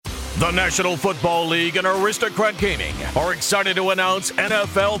The National Football League and Aristocrat Gaming are excited to announce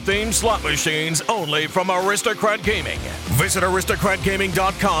NFL-themed slot machines only from Aristocrat Gaming. Visit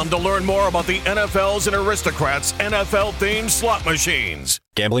aristocratgaming.com to learn more about the NFL's and Aristocrats' NFL-themed slot machines.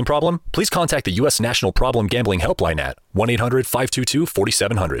 Gambling problem? Please contact the U.S. National Problem Gambling Helpline at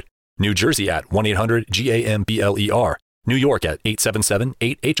 1-800-522-4700. New Jersey at 1-800-GAMBLER. New York at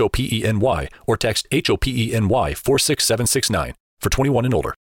 877-8-HOPENY or text HOPENY 46769 for 21 and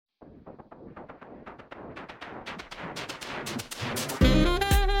older.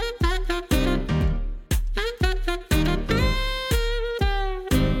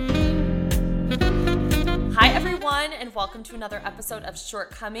 And welcome to another episode of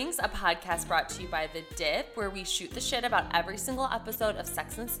Shortcomings, a podcast brought to you by The Dip, where we shoot the shit about every single episode of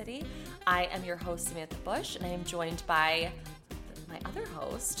Sex and the City. I am your host, Samantha Bush, and I am joined by my other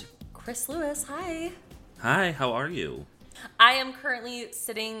host, Chris Lewis. Hi. Hi, how are you? I am currently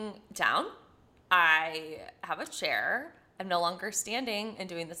sitting down. I have a chair. I'm no longer standing and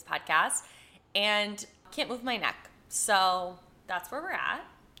doing this podcast, and can't move my neck. So that's where we're at.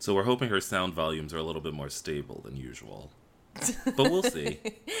 So we're hoping her sound volumes are a little bit more stable than usual. But we'll see.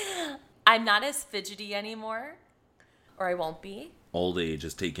 I'm not as fidgety anymore, or I won't be. Old age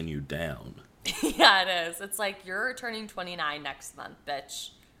has taken you down. Yeah, it is. It's like, you're turning 29 next month,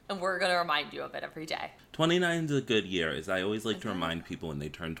 bitch. And we're going to remind you of it every day. 29 is a good year. As I always like to remind people when they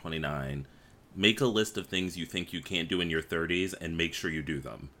turn 29, make a list of things you think you can't do in your 30s and make sure you do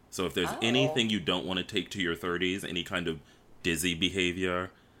them. So if there's anything you don't want to take to your 30s, any kind of dizzy behavior,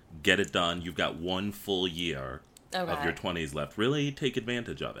 get it done. You've got one full year of your 20s left. Really take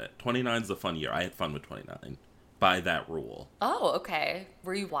advantage of it. 29 is a fun year. I had fun with 29 by that rule. Oh, okay.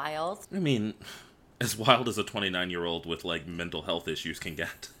 Were you wild? I mean, as wild as a 29-year-old with, like, mental health issues can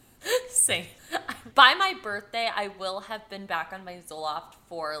get. Same. By my birthday, I will have been back on my Zoloft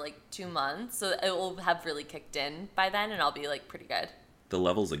for, like, 2 months. So it will have really kicked in by then, and I'll be, like, pretty good. The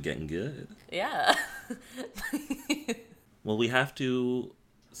levels are getting good. Yeah. Well, we have to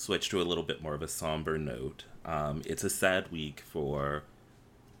switch to a little bit more of a somber note. It's a sad week for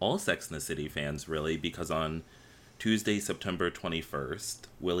all Sex and the City fans, really, because on Tuesday, September 21st,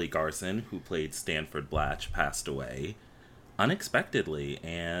 Willie Garson, who played Stanford Blatch, passed away unexpectedly.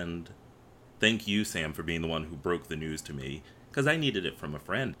 And thank you, Sam, for being the one who broke the news to me, because I needed it from a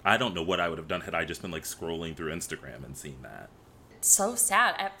friend. I don't know what I would have done had I just been, like, scrolling through Instagram and seen that. It's so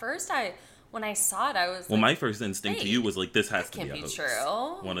sad. At first, when I saw it, I was my first instinct to you was like, this has to be a hoax.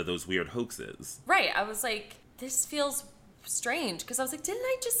 True. One of those weird hoaxes. Right. I was like, this feels strange. Because I was like, didn't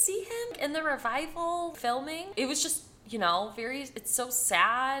I just see him in the revival filming? It was just, it's so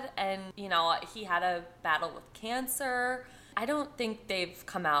sad. And, he had a battle with cancer. I don't think they've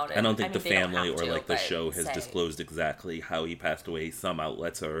come out. I don't think the family or like the show has disclosed exactly how he passed away. Some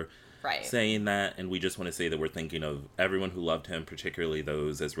outlets are saying that, and we just want to say that we're thinking of everyone who loved him, particularly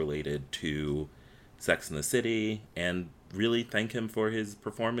those as related to Sex and the City, and really thank him for his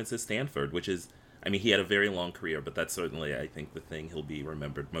performance at Stanford, which is, he had a very long career, but that's certainly, I think, the thing he'll be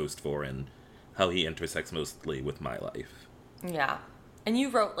remembered most for, and how he intersects mostly with my life. Yeah. And you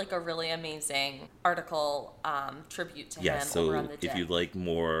wrote, like, a really amazing article, tribute to him over on The Dip. If you'd like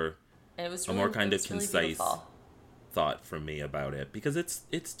more, and it was really, a more kind of concise beautiful thought from me about it, because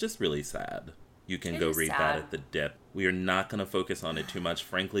it's just really sad. You can go read that at The Dip. We are not going to focus on it too much,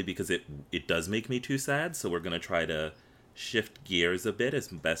 frankly, because it does make me too sad, so we're going to try to shift gears a bit as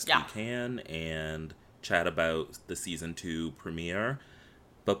best we can and chat about the season 2 premiere.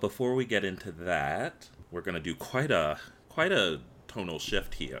 But before we get into that, we're going to do quite a tonal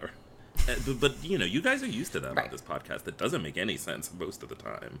shift here. But you guys are used to that on this podcast. It doesn't make any sense most of the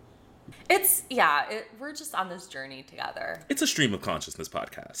time. We're just on this journey together. It's a stream of consciousness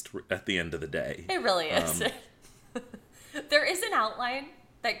podcast at the end of the day. It really is. There is an outline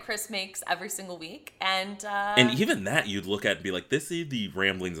that Chris makes every single week, and even that you'd look at and be like, this is the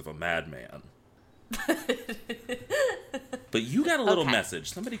ramblings of a madman. But you got a little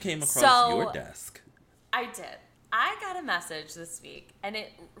message. Somebody came across your desk. I did. I got a message this week, and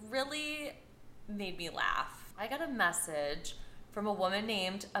it really made me laugh. I got a message from a woman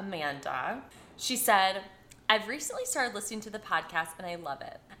named Amanda. She said, I've recently started listening to the podcast and I love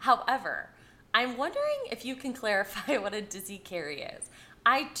it. However, I'm wondering if you can clarify what a dizzy Carrie is.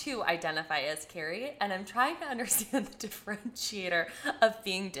 I too identify as Carrie and I'm trying to understand the differentiator of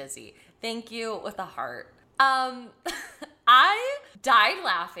being dizzy. Thank you, with a heart. I died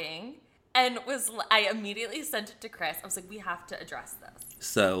laughing and I immediately sent it to Chris. I was like, we have to address this.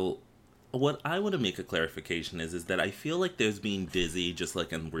 So what I want to make a clarification is that I feel like there's being dizzy just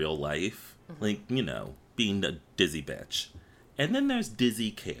like in real life. Mm-hmm. Like, being a dizzy bitch. And then there's Dizzy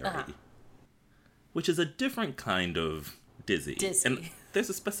Carey, which is a different kind of dizzy. And there's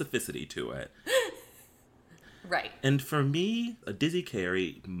a specificity to it. Right. And for me, a Dizzy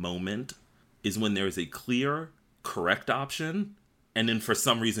Carey moment is when there is a clear, correct option, and then for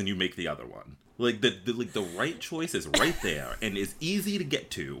some reason you make the other one. Like the right choice is right there and is easy to get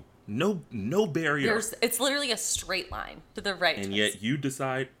to. No barrier. It's literally a straight line to the right. And yet you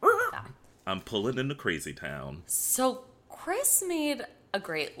decide, I'm pulling into Crazy Town. So Chris made a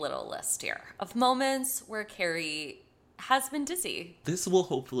great little list here of moments where Carey has been dizzy. This will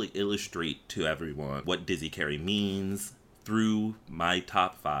hopefully illustrate to everyone what Dizzy Carey means through my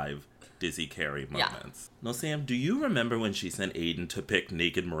top 5 Dizzy Carey moments. Yeah. Now, Sam, do you remember when she sent Aiden to pick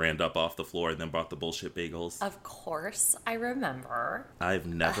naked Miranda up off the floor and then brought the bullshit bagels? Of course, I remember. I've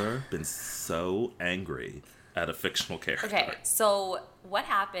never been so angry at a fictional character. Okay, so what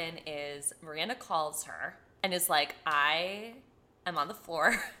happened is Miranda calls her and is like, I am on the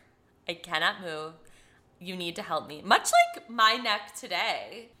floor. I cannot move. You need to help me. Much like my neck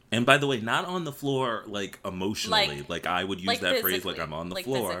today. And by the way, not on the floor, like, emotionally. Like I would use that phrase, like, I'm on the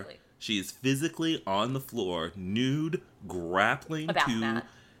floor. Physically. She is physically on the floor, nude, grappling to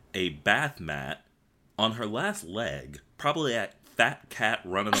a bath mat on her last leg. Probably a fat cat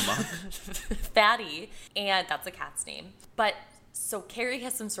running amok. Fatty. And that's a cat's name. But so Carey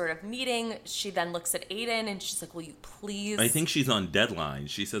has some sort of meeting. She then looks at Aiden and she's like, will you please? I think she's on deadline.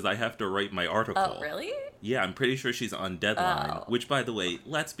 She says, I have to write my article. Oh, really? Yeah, I'm pretty sure she's on deadline. Which, by the way,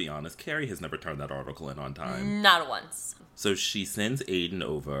 let's be honest, Carey has never turned that article in on time. Not once. So she sends Aiden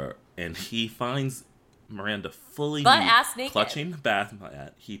over, and he finds Miranda fully butt-ass naked, clutching the bath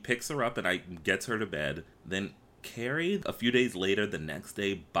mat. He picks her up and gets her to bed. Then Carey, a few days later, the next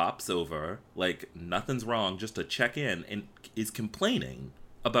day, bops over like nothing's wrong, just to check in, and is complaining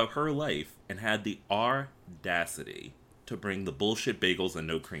about her life and had the audacity to bring the bullshit bagels and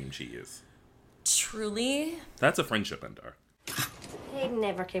no cream cheese. Truly? That's a friendship ender. Aiden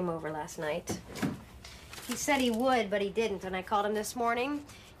never came over last night. He said he would, but he didn't. And I called him this morning.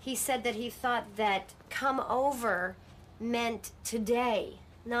 He said that he thought that come over meant today,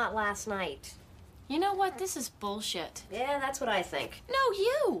 not last night. You know what? This is bullshit. Yeah, that's what I think. No,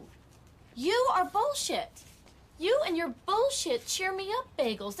 you. You are bullshit. You and your bullshit cheer me up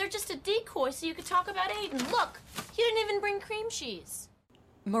bagels. They're just a decoy so you could talk about Aiden. Look, you didn't even bring cream cheese.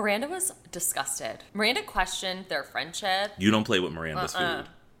 Miranda was disgusted. Miranda questioned their friendship. You don't play with Miranda's food.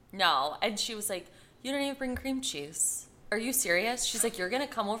 No. And she was like, you didn't even bring cream cheese. Are you serious? She's like, you're going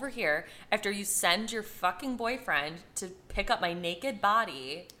to come over here after you send your fucking boyfriend to pick up my naked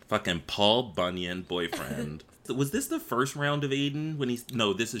body. Fucking Paul Bunyan boyfriend. Was this the first round of Aiden?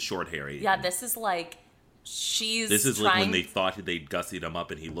 No, this is short hair Aiden. Yeah, this is like, This is like when they thought they'd gussied him up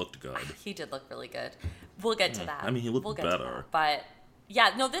and he looked good. He did look really good. We'll get to that. I mean, he looked better. But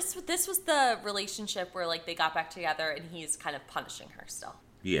yeah, no, this was the relationship where like they got back together and he's kind of punishing her still.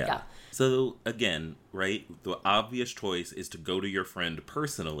 Yeah. So again, right, the obvious choice is to go to your friend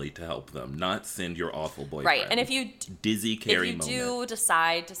personally to help them, not send your awful boyfriend. Right, and if you Dizzy Carey moment. Do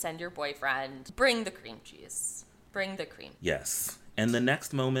decide to send your boyfriend, bring the cream cheese. Bring the cream. Yes. And the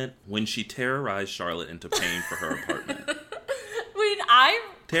next moment, when she terrorized Charlotte into paying for her apartment.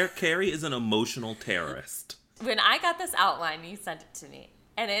 Carey is an emotional terrorist. When I got this outline, you sent it to me,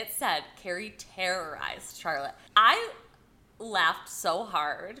 and it said, Carey terrorized Charlotte. I laughed so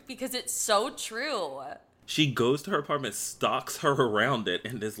hard because it's so true. She goes to her apartment, stalks her around it,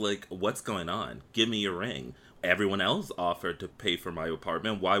 and is like, what's going on? Give me your ring. Everyone else offered to pay for my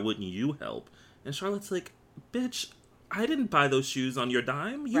apartment. Why wouldn't you help? And Charlotte's like, bitch, I didn't buy those shoes on your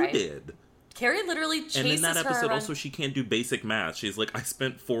dime. You did. Carey literally chases her. And in that episode, also, she can't do basic math. She's like, I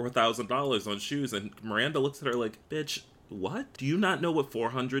spent $4,000 on shoes. And Miranda looks at her like, bitch, what? Do you not know what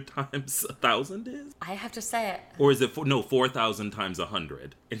 400 times 1,000 is? I have to say it. Or is it, 4,000 times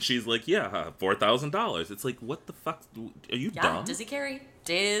 100? And she's like, yeah, $4,000. It's like, what the fuck? Are you dumb? Dizzy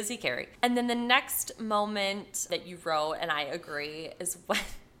Carey. And then the next moment that you wrote, and I agree, is when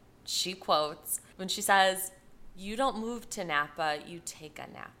she quotes, when she says, you don't move to Napa, you take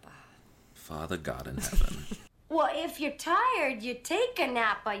a Napa. Father God in heaven. Well, if you're tired, you take a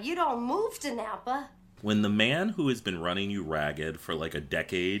Napa. You don't move to Napa. When the man who has been running you ragged for like a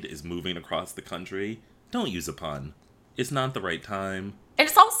decade is moving across the country, don't use a pun. It's not the right time. And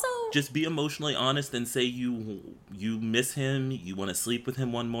it's also... just be emotionally honest and say you miss him, you want to sleep with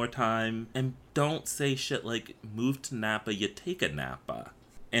him one more time. And don't say shit like, move to Napa, you take a Napa.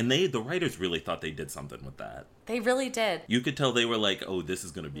 And the writers really thought they did something with that. They really did. You could tell they were like, oh, this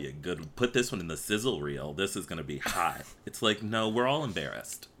is going to be a good... put this one in the sizzle reel. This is going to be hot. It's like, no, we're all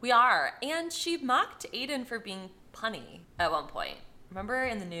embarrassed. We are. And she mocked Aiden for being punny at one point. Remember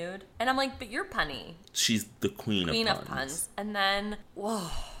in the nude? And I'm like, but you're punny. She's the queen of puns. And then, whoa,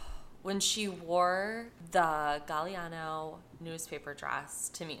 when she wore the Galliano newspaper dress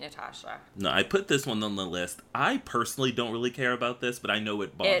to meet Natasha. No, I put this one on the list. I personally don't really care about this, but I know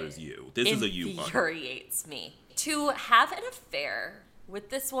it bothers you. This is a you button. It infuriates me. To have an affair with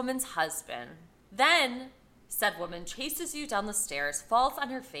this woman's husband, then said woman chases you down the stairs, falls on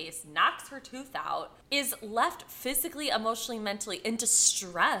her face, knocks her tooth out, is left physically, emotionally, mentally in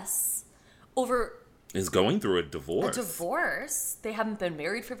distress over... Is going through a divorce. A divorce. They haven't been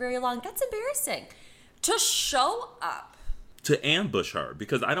married for very long. That's embarrassing. To show up. To ambush her,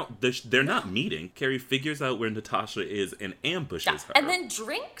 because they're not meeting. Carrie figures out where Natasha is and ambushes her. And then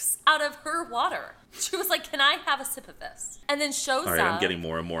drinks out of her water. She was like, can I have a sip of this? And then shows up. All right, I'm getting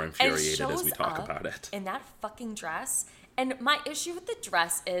more and more infuriated as we talk about it. In that fucking dress. And my issue with the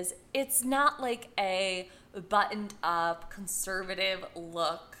dress is it's not like a buttoned up conservative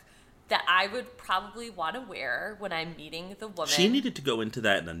look that I would probably want to wear when I'm meeting the woman. She needed to go into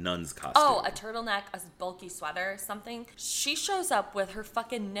that in a nun's costume. Oh, a turtleneck, a bulky sweater, something. She shows up with her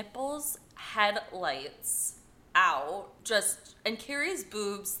fucking nipples, headlights out, and Carrie's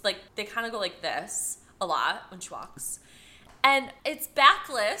boobs, like, they kind of go like this a lot when she walks. And it's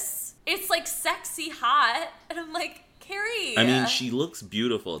backless. It's, like, sexy hot. And I'm like, Carrie. I mean, she looks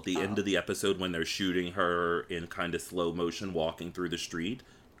beautiful at the end of the episode when they're shooting her in kind of slow motion walking through the street.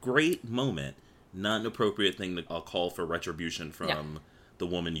 Great moment. Not an appropriate thing to call for retribution from the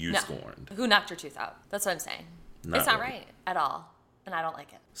woman you scorned. Who knocked her tooth out. That's what I'm saying. It's not right at all. And I don't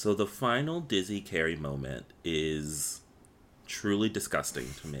like it. So the final Dizzy Carrie moment is truly disgusting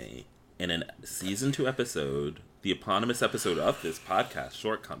to me. In a season 2 episode, the eponymous episode of this podcast,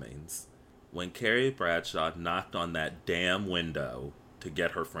 Shortcomings, when Carrie Bradshaw knocked on that damn window to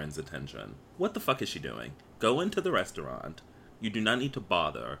get her friend's attention. What the fuck is she doing? Go into the restaurant. You do not need to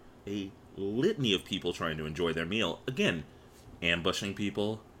bother a litany of people trying to enjoy their meal. Again, ambushing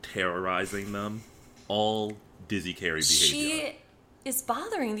people, terrorizing them, all Dizzy Carrie behavior. She is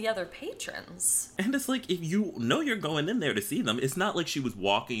bothering the other patrons. And it's like, if you know you're going in there to see them, it's not like she was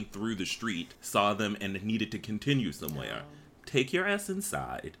walking through the street, saw them, and needed to continue somewhere. No. Take your ass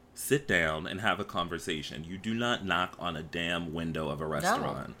inside, sit down, and have a conversation. You do not knock on a damn window of a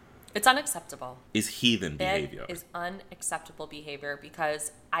restaurant. No. It's unacceptable. Is heathen behavior. It is unacceptable behavior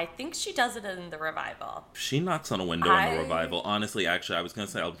because I think she does it in the revival. She knocks on a window in the revival. Honestly, actually, I was going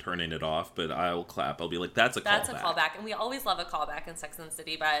to say I'm turning it off, but I will clap. I'll be like, that's a callback. That's a callback. And we always love a callback in Sex and the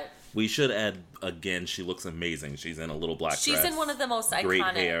City, but... We should add, again, she looks amazing. She's in a little black dress. She's in one of the most iconic... Great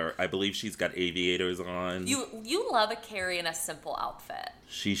hair. I believe she's got aviators on. You love a Carrie in a simple outfit.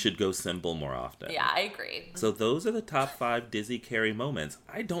 She should go simple more often. Yeah, I agree. So those are the top 5 Dizzy Carrie moments.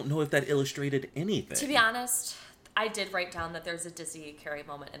 I don't know if that illustrated anything. To be honest, I did write down that there's a Dizzy Carrie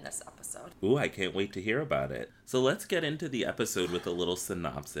moment in this episode. Ooh, I can't wait to hear about it. So let's get into the episode with a little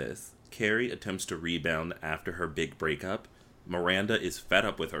synopsis. Carrie attempts to rebound after her big breakup. Miranda is fed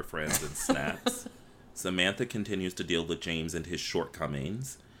up with her friends and snaps. Samantha continues to deal with James and his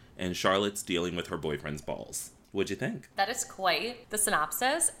shortcomings. And Charlotte's dealing with her boyfriend's balls. What'd you think? That is quite the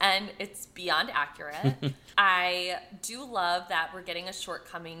synopsis, and it's beyond accurate. I do love that we're getting a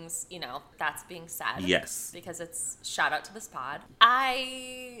shortcomings, that's being said. Yes. Because it's shout out to this pod.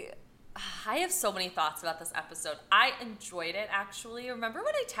 I have so many thoughts about this episode. I enjoyed it, actually. Remember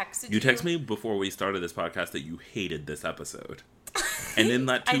when I texted you? You texted me before we started this podcast that you hated this episode. And then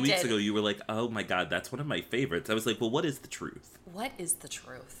that 2 weeks ago, you were like, oh my God, that's one of my favorites. I was like, well, what is the truth? What is the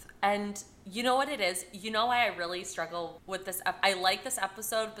truth? And you know what it is? You know why I really struggle with this? I like this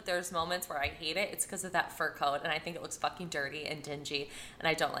episode, but there's moments where I hate it. It's because of that fur coat, and I think it looks fucking dirty and dingy, and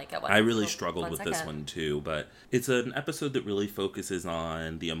I don't like it. I really struggled with this one, too, but it's an episode that really focuses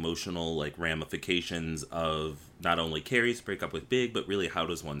on the emotional, ramifications of not only Carrie's breakup with Big, but really how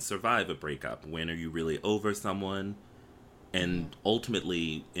does one survive a breakup? When are you really over someone? And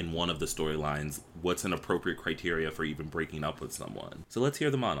ultimately, in one of the storylines, what's an appropriate criteria for even breaking up with someone? So let's hear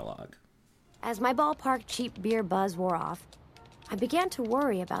the monologue. As my ballpark cheap beer buzz wore off, I began to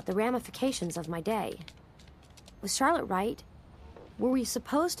worry about the ramifications of my day. Was Charlotte right? Were we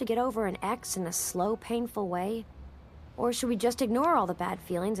supposed to get over an ex in a slow, painful way? Or should we just ignore all the bad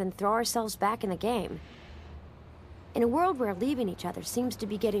feelings and throw ourselves back in the game? In a world where leaving each other seems to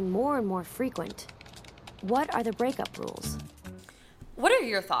be getting more and more frequent, what are the breakup rules? What are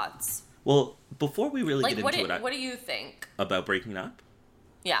your thoughts? Well, before we really get into it... What do you think? About breaking up?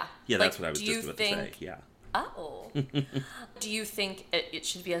 Yeah. Yeah, that's what I was just about to say, yeah. Oh. Do you think it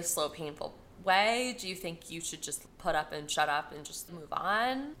should be a slow, painful way? Do you think you should just put up and shut up and just move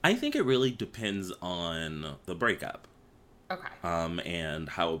on? I think it really depends on the breakup. Okay. And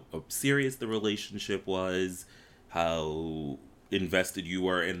how serious the relationship was, how invested you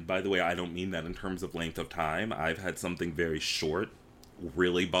were. And by the way, I don't mean that in terms of length of time. I've had something very short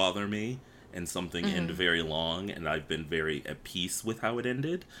really bother me, and something end very long, and I've been very at peace with how it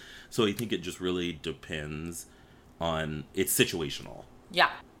ended. So I think it just really depends on, it's situational. Yeah.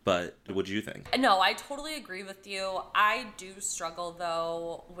 But what do you think? No, I totally agree with you. I do struggle,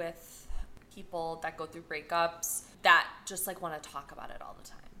 though, with people that go through breakups that just, like, want to talk about it all the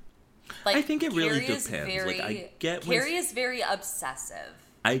time. Like, I think it really Carrie depends. Carrie is very obsessive.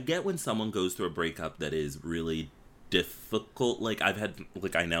 I get when someone goes through a breakup that is really difficult. Like,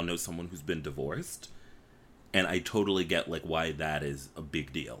 I now know someone who's been divorced, and I totally get, like, why that is a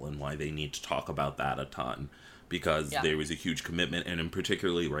big deal and why they need to talk about that a ton. Because there was a huge commitment, and in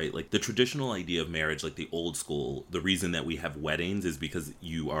particularly, right, like the traditional idea of marriage, like the old school, the reason that we have weddings is because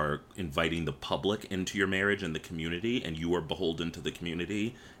you are inviting the public into your marriage and the community, and you are beholden to the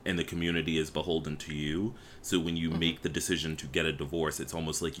community, and the community is beholden to you. So when you make the decision to get a divorce, it's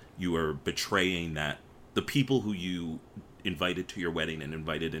almost like you are betraying that, the people who you invited to your wedding and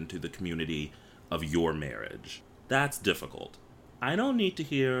invited into the community of your marriage. That's difficult. I don't need to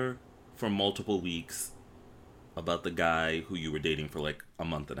hear for multiple weeks about the guy who you were dating for like a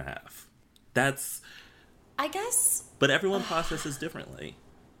month and a half. That's... I guess... But everyone processes differently.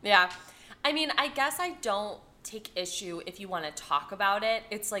 Yeah. I mean, I guess I don't take issue if you want to talk about it.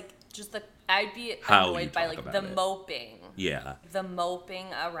 It's like just I'd be annoyed by like the moping. Yeah. The moping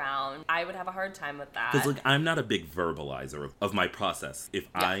around. I would have a hard time with that. Because like I'm not a big verbalizer of my process. If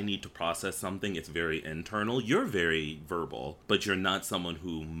I need to process something, it's very internal. You're very verbal, but you're not someone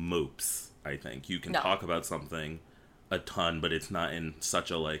who mopes. I think you can talk about something a ton, but it's not in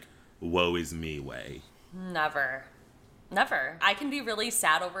such a like woe is me way. Never. I can be really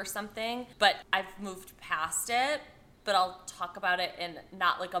sad over something, but I've moved past it, but I'll talk about it in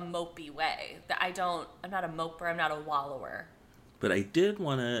not like a mopey way. I'm not a moper, I'm not a wallower. But I did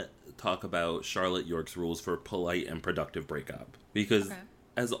want to talk about Charlotte York's rules for polite and productive breakup. Because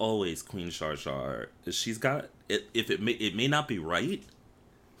as always, Queen Char Char, she's got it. If it may not be right,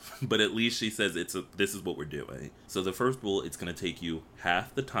 but at least she says this is what we're doing. So the first rule, it's going to take you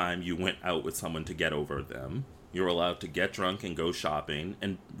half the time you went out with someone to get over them. You're allowed to get drunk and go shopping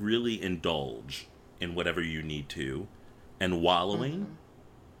and really indulge in whatever you need to. And wallowing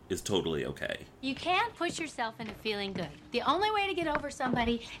is totally okay. You can't push yourself into feeling good. The only way to get over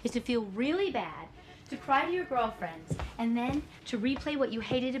somebody is to feel really bad, to cry to your girlfriends, and then to replay what you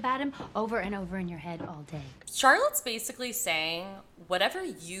hated about him over and over in your head all day. Charlotte's basically saying whatever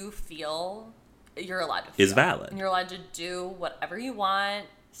you feel, you're allowed to feel. Is valid. And you're allowed to do whatever you want,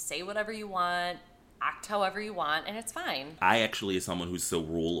 say whatever you want, act however you want, and it's fine. I actually, as someone who's so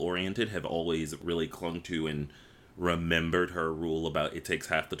rule-oriented, have always really clung to and remembered her rule about it takes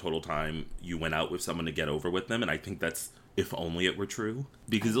half the total time you went out with someone to get over with them, and I think that's, if only it were true.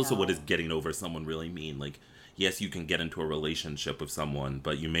 Because also, what does getting over someone really mean? Like, yes, you can get into a relationship with someone,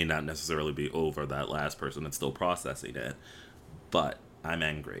 but you may not necessarily be over that last person and still processing it. But I'm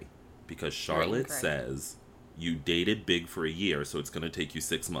angry because Charlotte says you dated Big for a year, so it's going to take you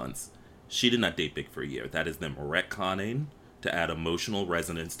 6 months. She did not date Big for a year. That is them retconning to add emotional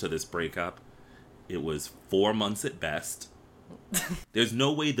resonance to this breakup. It was 4 months at best. There's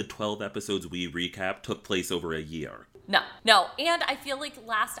no way the 12 episodes we recap took place over a year. No. And I feel like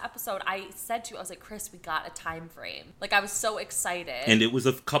last episode I said to you, I was like, Chris, we got a time frame. Like, I was so excited. And it was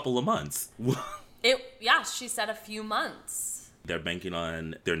a couple of months. She said a few months. They're banking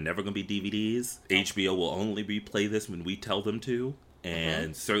on, they're never going to be DVDs. HBO will only replay this when we tell them to.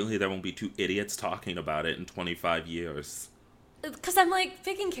 And certainly there won't be two idiots talking about it in 25 years. Because I'm like,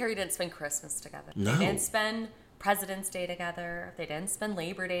 Vic and Carrie didn't spend Christmas together. No. They didn't spend President's Day together. They didn't spend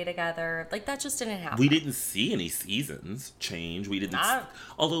Labor Day together. Like, that just didn't happen. We didn't see any seasons change. We didn't.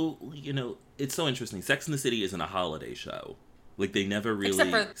 Although, you know, it's so interesting. Sex and the City isn't a holiday show. Like, they never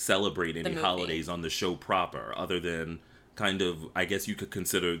really celebrate any holidays on the show proper, other than kind of, I guess you could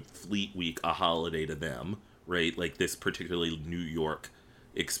consider Fleet Week a holiday to them, right? Like, this particularly New York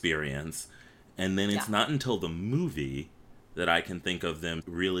experience. And then it's not until the movie that I can think of them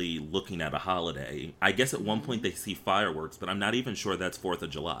really looking at a holiday. I guess at one point they see fireworks, but I'm not even sure that's 4th of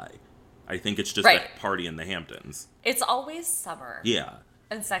July. I think it's just that party in the Hamptons. It's always summer. Yeah.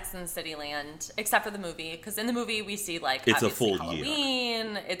 And Sex and the City Land, except for the movie, because in the movie we see like it's a full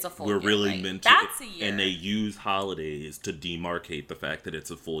Halloween, year. It's a full We're year. really right? meant to, That's a year. and they use holidays to demarcate the fact that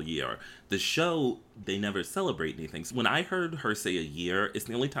it's a full year. The show, they never celebrate anything. So when I heard her say a year, it's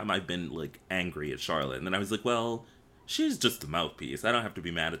the only time I've been like angry at Charlotte. And then I was like, well, she's just a mouthpiece. I don't have to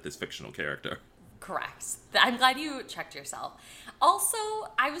be mad at this fictional character. Correct. I'm glad you checked yourself. Also,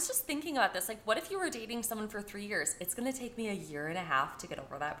 I was just thinking about this. Like, what if you were dating someone for 3 years? It's going to take me a year and a half to get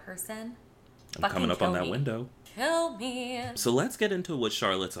over that person. I'm coming up on that window. Kill me. So let's get into what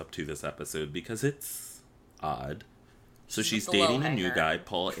Charlotte's up to this episode, because it's odd. So she's dating a new guy,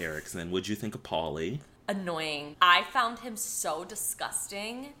 Paul Erickson. What'd you think of Paulie? Annoying. I found him so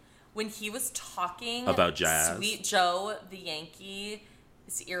disgusting when he was talking about Jazz. Sweet Joe, the Yankee,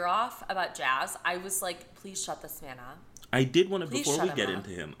 his ear off about Jazz. I was like, please shut this man up. I did want to, before we get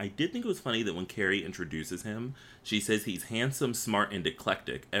into him, I did think it was funny that when Carrie introduces him, she says he's handsome, smart, and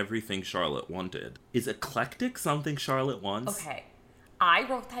eclectic. Everything Charlotte wanted. Is eclectic something Charlotte wants? Okay. I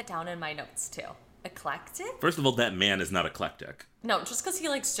wrote that down in my notes, too. Eclectic? First of all, that man is not eclectic. No, just because he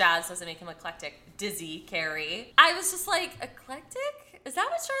likes jazz doesn't make him eclectic. Dizzy, Carrie. I was just like, eclectic? Is that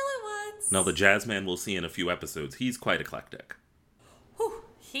what Charlotte wants? No, the jazz man we'll see in a few episodes. He's quite eclectic. Whew.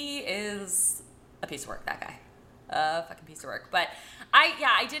 He is a piece of work, that guy. A fucking piece of work. But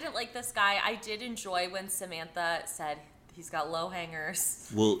I didn't like this guy. I did enjoy when Samantha said he's got low hangers.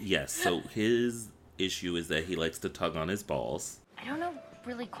 Well, yes. So his issue is that he likes to tug on his balls. I don't know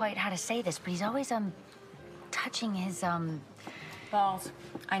really quite how to say this, but he's always, touching his, balls.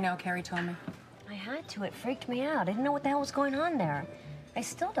 I know, Carrie told me. I had to. It freaked me out. I didn't know what the hell was going on there. I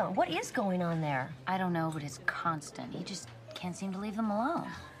still don't. What is going on there? I don't know, but it's constant. He just can't seem to leave them alone.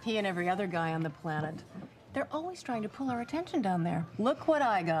 He and every other guy on the planet. They're always trying to pull our attention down there. Look what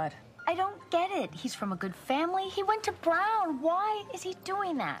I got. I don't get it. He's from a good family. He went to Brown. Why is he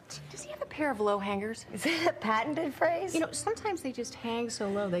doing that? Does he have a pair of low hangers? Is that a patented phrase? You know, sometimes they just hang so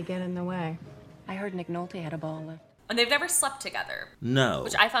low they get in the way. I heard Nick Nolte had a ball lift. And they've never slept together. No.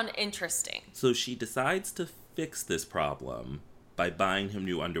 Which I found interesting. So she decides to fix this problem by buying him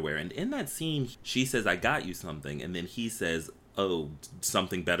new underwear. And in that scene, she says, I got you something. And then he says, oh,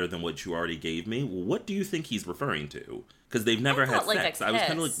 something better than what you already gave me? Well, what do you think he's referring to? Because they've never had sex. I was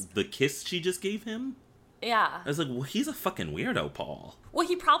kind of like, the kiss she just gave him? Yeah. I was like, well, he's a fucking weirdo, Paul. Well,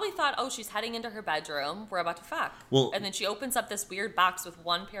 he probably thought, oh, she's heading into her bedroom. We're about to fuck. Well, and then she opens up this weird box with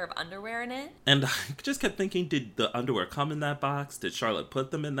one pair of underwear in it. And I just kept thinking, did the underwear come in that box? Did Charlotte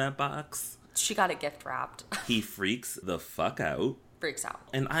put them in that box? She got it gift wrapped. He freaks the fuck out. Freaks out.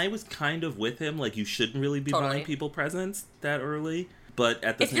 And I was kind of with him. Like, you shouldn't really be buying people presents that early. But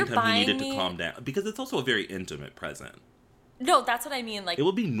at the same time, you needed to calm down. Because it's also a very intimate present. No, that's what I mean. Like, it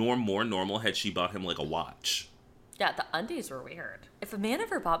would be more normal had she bought him, like, a watch. Yeah, the undies were weird. If a man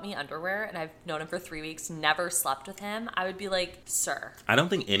ever bought me underwear and I've known him for 3 weeks, never slept with him, I would be like, sir. I don't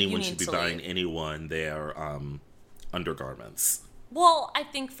think anyone should be buying anyone their undergarments. Well, I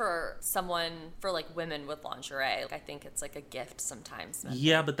think for like women with lingerie, I think it's like a gift sometimes.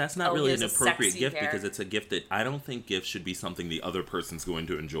 Yeah, but that's not really an appropriate gift because it's a gift that I don't think gifts should be something the other person's going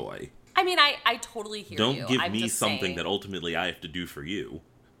to enjoy. I mean, I totally hear you. Don't give me something that ultimately I have to do for you.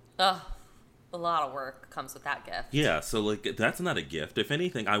 Ugh. A lot of work comes with that gift. Yeah, so, like, that's not a gift. If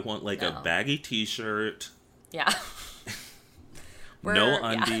anything, I want, like, a baggy t-shirt. Yeah. No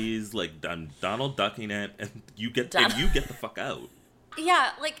undies. Yeah. Like, I'm Donald Ducking it, and you get the fuck out.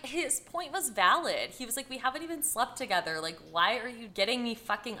 Yeah, like, his point was valid. He was like, we haven't even slept together. Like, why are you getting me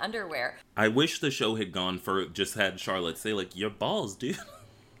fucking underwear? I wish the show had gone for, just had Charlotte say, like, your balls, dude.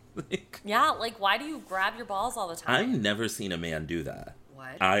 Yeah, like, why do you grab your balls all the time? I've never seen a man do that.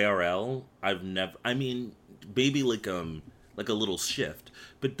 What? IRL, I mean, maybe like a little shift,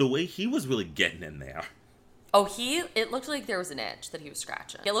 but the way he was really getting in there. Oh, it looked like there was an itch that he was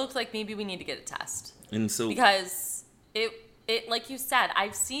scratching. It looked like maybe we need to get a test. And so, because it like you said,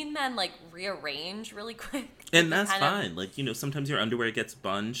 I've seen men like rearrange really quick. And that's fine. Like, you know, sometimes your underwear gets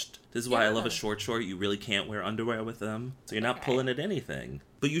bunched. This is why I love a short. You really can't wear underwear with them. So you're not pulling at anything.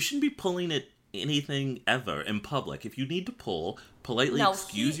 But you shouldn't be pulling at anything ever in public. If you need to pull, politely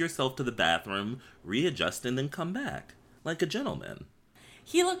excuse yourself to the bathroom, readjust, and then come back like a gentleman.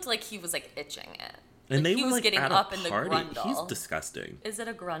 He looked like he was like itching it. And like, they he were was like getting at up a in the party. grundle. He's disgusting. Is it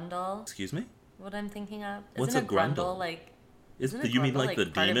a grundle? Excuse me? What I'm thinking of? What's a grundle? Like, you mean like the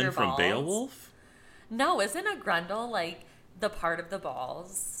demon from Beowulf? No, isn't a grundle like the part of the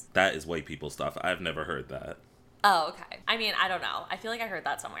balls? That is white people stuff. I've never heard that. Oh, okay. I mean, I don't know. I feel like I heard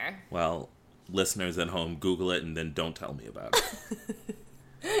that somewhere. Well, listeners at home, Google it and then don't tell me about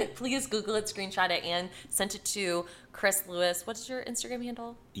it. Please Google it, screenshot it, and send it to Chris Lewis. What's your Instagram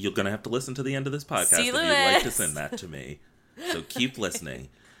handle? You're going to have to listen to the end of this podcast if you'd like to send that to me. So keep listening.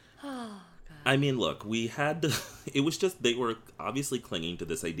 Oh, God. I mean, look, we had to... It was just, they were obviously clinging to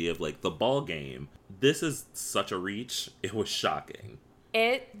this idea of, like, the ball game. This is such a reach. It was shocking.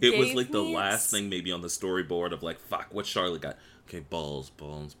 It was, like, the last thing maybe on the storyboard of, like, fuck, what Charlotte got? Okay, balls.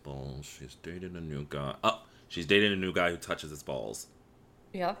 She's dating a new guy. Oh, she's dating a new guy who touches his balls.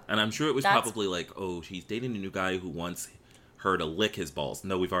 Yeah. And I'm sure it was probably like, oh, she's dating a new guy who wants her to lick his balls.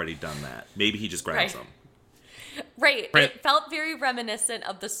 No, we've already done that. Maybe he just grabs them. Right. It felt very reminiscent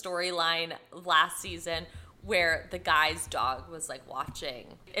of the storyline last season where the guy's dog was, like,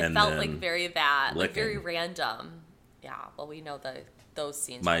 watching. It felt like very that, like, very random. Yeah, well, we know those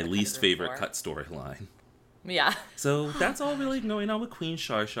scenes. My least favorite cut storyline. Yeah. So that's all really going on with Queen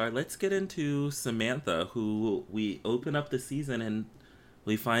Shar. Let's get into Samantha, who we open up the season and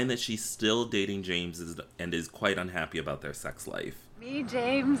we find that she's still dating James and is quite unhappy about their sex life. Me,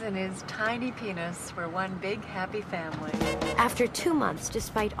 James, and his tiny penis were one big happy family. After 2 months,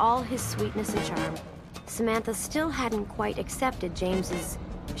 despite all his sweetness and charm, Samantha still hadn't quite accepted James's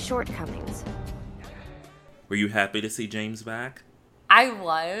shortcomings. Were you happy to see James back? I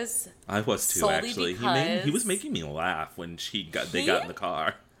was too, actually. He was making me laugh when they got in the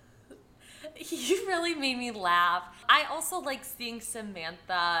car. He really made me laugh. I also like seeing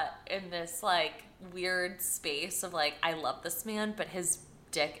Samantha in this, like, weird space of, like, I love this man, but his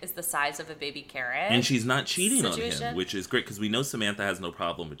dick is the size of a baby carrot. And she's not cheating on him, which is great, because we know Samantha has no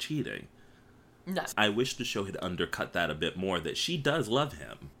problem with cheating. No. I wish the show had undercut that a bit more, that she does love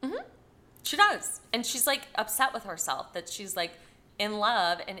him. Mm-hmm. She does. And she's, like, upset with herself that she's, like, in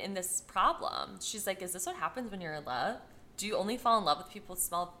love and in this problem. She's like, is this what happens when you're in love? Do you only fall in love with people with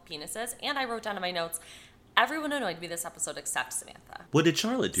small penises? And I wrote down in my notes, everyone annoyed me this episode except Samantha. What did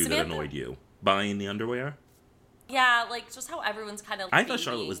Charlotte do that annoyed you? Buying the underwear? Yeah, like, just how everyone's kind of... I thought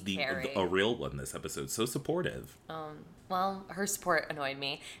Charlotte was a real one this episode. So supportive. Well, her support annoyed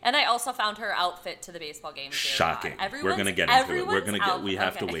me. And I also found her outfit to the baseball game shocking. We're going to get into it. We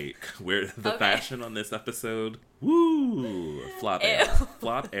have to wait. The fashion on this episode... Woo! Flop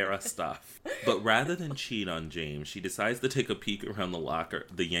era stuff. But rather than cheat on James, she decides to take a peek around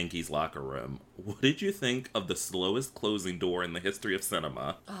the Yankees locker room. What did you think of the slowest closing door in the history of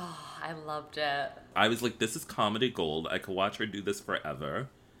cinema? Oh, I loved it. I was like, this is comedy gold. I could watch her do this forever.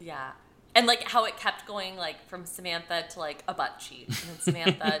 Yeah. And, like, how it kept going, like, from Samantha to, like, a butt cheek. And then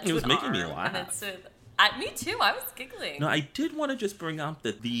Samantha to it was an making arm, me laugh. And then me too. I was giggling. No, I did want to just bring up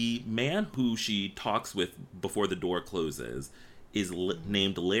that the man who she talks with before the door closes is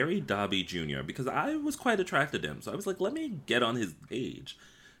named Larry Doby Jr. because I was quite attracted to him. So I was like, let me get on his page.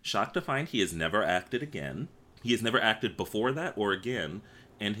 Shocked to find he has never acted again. He has never acted before that or again.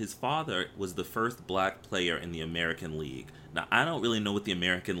 And his father was the first black player in the American League. Now, I don't really know what the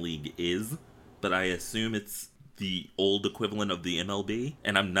American League is, but I assume it's the old equivalent of the MLB,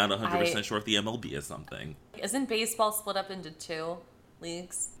 and I'm not 100% sure if the MLB is something. Isn't baseball split up into 2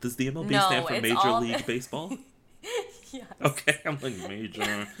 leagues? Does the MLB stand for Major League Baseball? Yes. Okay, I'm like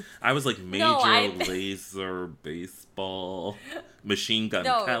major. I was like Major Laser Baseball, Machine Gun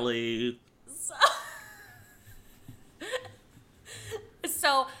Kelly.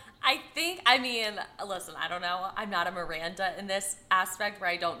 So listen, I don't know. I'm not a Miranda in this aspect where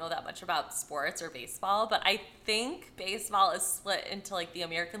I don't know that much about sports or baseball, but I think baseball is split into, like, the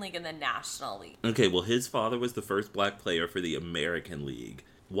American League and the National League. Okay, well, his father was the first black player for the American League.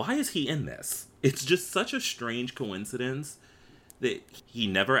 Why is he in this? It's just such a strange coincidence that he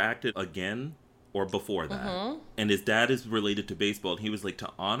never acted again or before that. Mm-hmm. And his dad is related to baseball, and he was like, to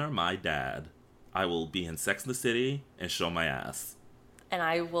honor my dad, I will be in Sex and the City and show my ass. And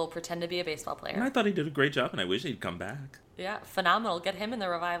I will pretend to be a baseball player. And I thought he did a great job, and I wish he'd come back. Yeah, phenomenal. Get him in the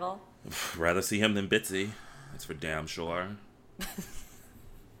revival. Rather see him than Bitsy. That's for damn sure.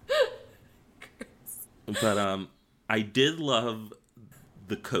 But I did love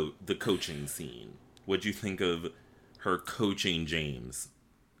the coaching scene. What'd you think of her coaching James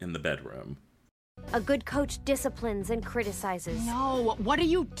in the bedroom? A good coach disciplines and criticizes. No, what are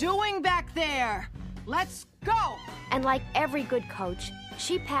you doing back there? Let's go! And like every good coach,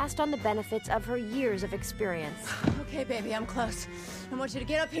 she passed on the benefits of her years of experience. Okay, baby, I'm close. I want you to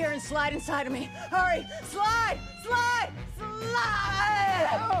get up here and slide inside of me. Hurry! Slide! Slide!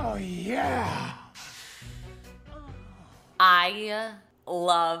 Slide! Oh, yeah! I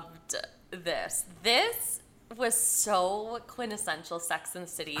loved this. This was so quintessential Sex and the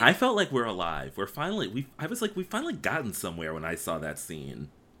City. I felt like we're alive. We've finally gotten somewhere when I saw that scene.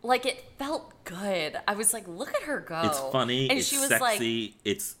 Like, it felt good. I was like, look at her go. It's funny. And it's she was sexy.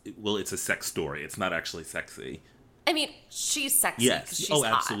 Like, it's a sex story. It's not actually sexy. I mean, she's sexy. Yes. She's Oh,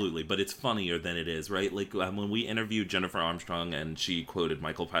 hot. absolutely. But it's funnier than it is, right? Like, when we interviewed Jennifer Armstrong and she quoted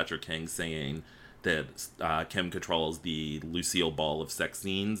Michael Patrick King saying that Kim Cattrall is the Lucille Ball of sex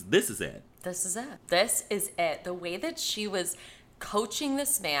scenes, this is it. This is it. This is it. The way that she was coaching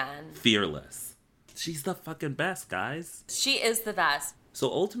this man. Fearless. She's the fucking best, guys. She is the best. So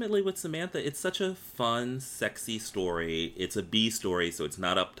ultimately with Samantha, it's such a fun, sexy story. It's a B story, so it's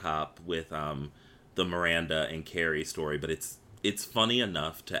not up top with the Miranda and Carrie story, but it's funny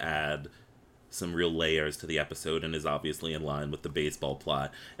enough to add some real layers to the episode and is obviously in line with the baseball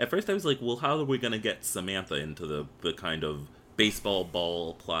plot. At first I was like, well, how are we going to get Samantha into the kind of baseball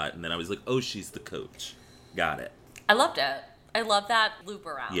ball plot? And then I was like, oh, she's the coach. Got it. I loved it. I love that loop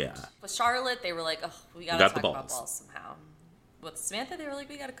around. Yeah. With Charlotte, they were like, oh, we got to talk about balls somehow. With Samantha, they were like,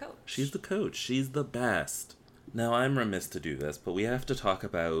 we got to coach. She's the coach. She's the best. Now, I'm remiss to do this, but we have to talk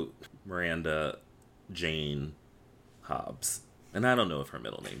about Miranda Jane Hobbs. And I don't know if her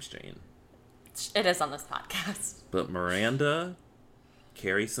middle name's Jane. It is on this podcast. But Miranda,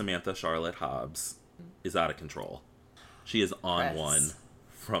 Carrie, Samantha, Charlotte Hobbs is out of control. She is on one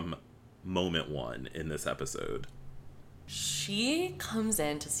from moment one in this episode. She comes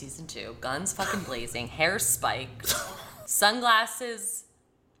into season 2, guns fucking blazing, hair spiked, sunglasses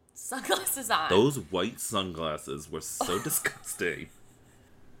on. Those white sunglasses were so disgusting.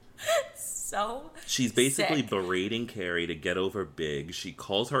 So she's basically sick. Berating Carrie to get over Big. She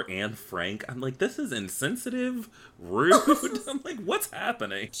calls her Anne Frank. I'm like, this is insensitive, rude. I'm like, what's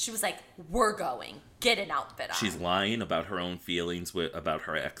happening? She was like, we're going. Get an outfit on. She's lying about her own feelings about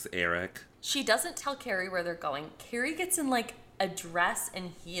her ex, Eric. She doesn't tell Carrie where they're going. Carrie gets in like a dress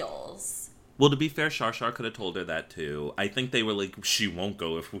and heels. Well, to be fair, Shar could have told her that too. I think they were like, she won't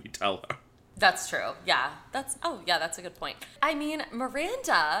go if we tell her. That's true. Yeah. That's a good point. I mean,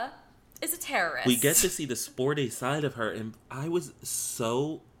 Miranda is a terrorist. We get to see the sporty side of her, and I was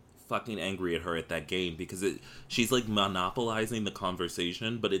so fucking angry at her at that game because she's like monopolizing the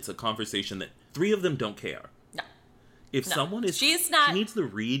conversation, but it's a conversation that 3 of them don't care. No. If someone is... She needs to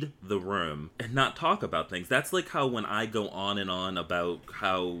read the room and not talk about things. That's like how when I go on and on about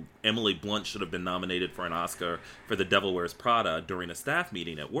how Emily Blunt should have been nominated for an Oscar for The Devil Wears Prada during a staff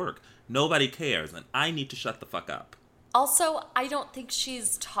meeting at work. Nobody cares, and I need to shut the fuck up. Also, I don't think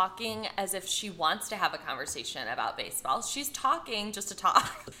she's talking as if she wants to have a conversation about baseball. She's talking just to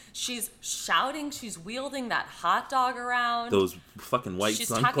talk. She's shouting. She's wielding that hot dog around. Those fucking white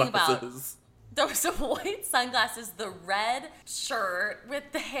sunglasses. Talking about those white sunglasses, the red shirt with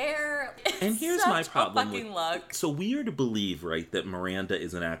the hair. And here's my problem fucking look. So we are to believe, right, that Miranda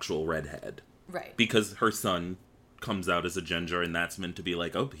is an actual redhead. Right. Because her son comes out as a ginger, and that's meant to be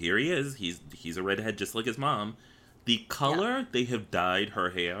like, oh, here he is. He's a redhead just like his mom. The color they have dyed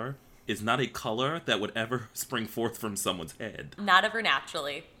her hair is not a color that would ever spring forth from someone's head. Not ever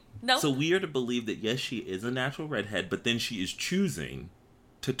naturally. No. So we are to believe that, yes, she is a natural redhead, but then she is choosing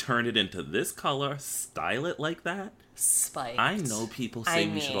to turn it into this color, style it like that. Spiked. I know people say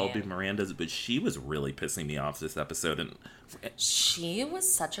we should all be Mirandas, but she was really pissing me off this episode. And she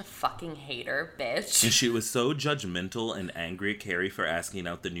was such a fucking hater, bitch. And she was so judgmental and angry at Carrie for asking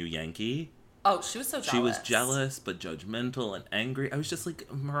out the new Yankee. Oh, she was so jealous. She was jealous, but judgmental and angry. I was just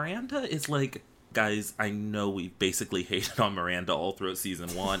like, Miranda is like... Guys, I know we basically hated on Miranda all throughout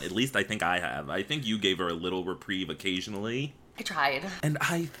season 1. At least I think I have. I think you gave her a little reprieve occasionally. I tried. And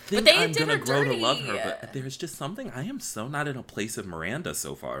I think I'm going to grow to love her, but there's just something... I am so not in a place of Miranda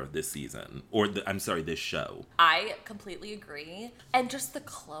so far this season. Or, this show. I completely agree. And just the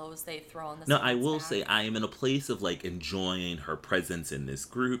clothes they throw on the No, I will say I am in a place of, like, enjoying her presence in this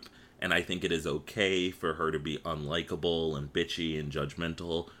group. And I think it is okay for her to be unlikable and bitchy and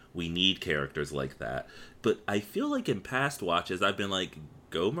judgmental. We need characters like that. But I feel like in past watches, I've been like,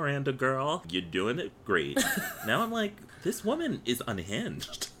 go Miranda girl, you're doing it great. Now I'm like, this woman is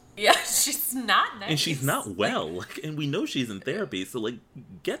unhinged. Yeah, she's not nice. And she's not well. And we know she's in therapy, so like,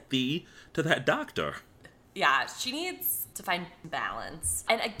 get thee to that doctor. Yeah, she needs to find balance.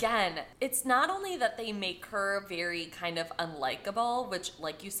 And again, it's not only that they make her very kind of unlikable, which,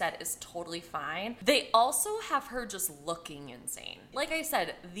 like you said, is totally fine. They also have her just looking insane. Like I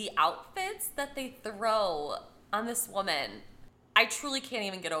said, the outfits that they throw on this woman, I truly can't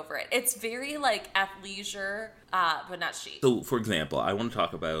even get over it. It's very, like, athleisure, but not chic. So, for example, I want to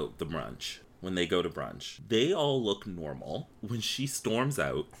talk about the brunch. When they go to brunch, they all look normal. When she storms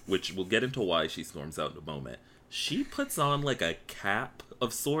out, which we'll get into why she storms out in a moment, she puts on like a cap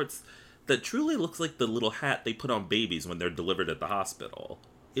of sorts that truly looks like the little hat they put on babies when they're delivered at the hospital.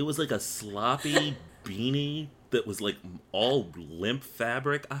 It was like a sloppy beanie that was like all limp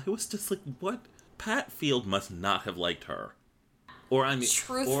fabric. I was just like, what Pat Field must not have liked her. Or I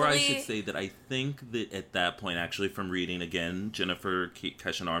should say that I think that at that point, actually, from reading, again, Jennifer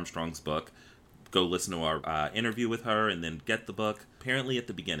Keshen Armstrong's book, go listen to our interview with her and then get the book. Apparently at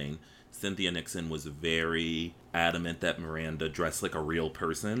the beginning, Cynthia Nixon was very adamant that Miranda dressed like a real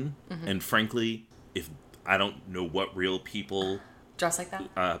person. Mm-hmm. And frankly, if I don't know what real people dress like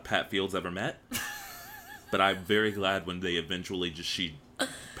that Pat Field's ever met, but I'm very glad when they eventually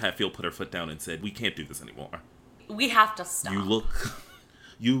Pat Field put her foot down and said, "We can't do this anymore. We have to stop.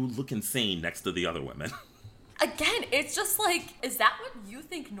 You look insane next to the other women." Again, it's just like, is that what you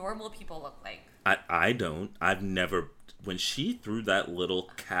think normal people look like? I don't. I've never... When she threw that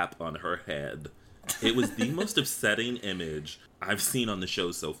little cap on her head, it was the most upsetting image I've seen on the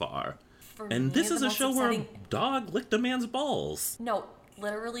show so far. This is a show where a dog licked a man's balls. No,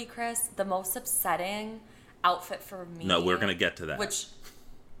 literally, Chris, the most upsetting outfit for me... No, we're going to get to that. Which...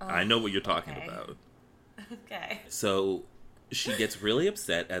 I know what you're talking about. Okay. So she gets really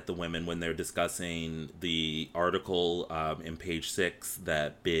upset at the women when they're discussing the article in page 6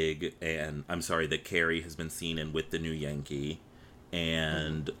 that Carrie has been seen in with the new Yankee.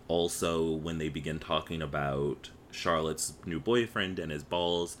 And also when they begin talking about Charlotte's new boyfriend and his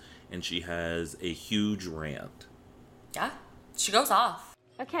balls. And she has a huge rant. Yeah, she goes off.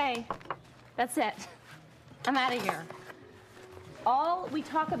 Okay, that's it. I'm out of here. All we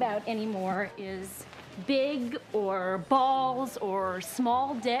talk about anymore is big or balls or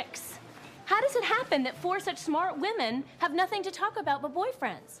small dicks. How does it happen that 4 such smart women have nothing to talk about but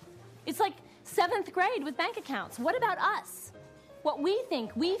boyfriends? It's like 7th grade with bank accounts. What about us? What we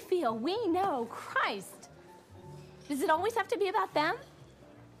think, we feel, we know. Christ. Does it always have to be about them?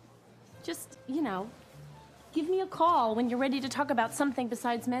 Just, give me a call when you're ready to talk about something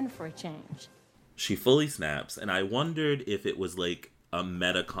besides men for a change. She fully snaps, and I wondered if it was like a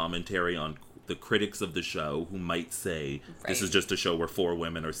meta commentary on the critics of the show who might say, This is just a show where 4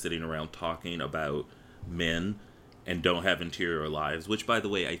 women are sitting around talking about men and don't have interior lives, which, by the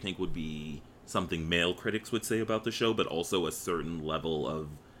way, I think would be something male critics would say about the show, but also a certain level of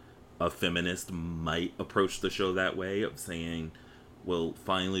a feminist might approach the show that way, of saying, well,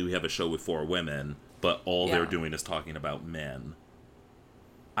 finally we have a show with 4 women, but all they're doing is talking about men.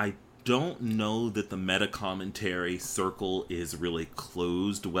 I don't know that the meta-commentary circle is really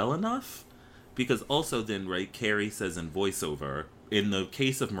closed well enough, because also then, Carrie says in voiceover, in the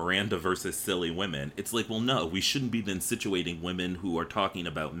case of Miranda versus silly women, it's like, well, no, we shouldn't be then situating women who are talking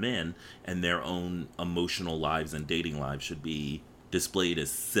about men and their own emotional lives and dating lives should be displayed as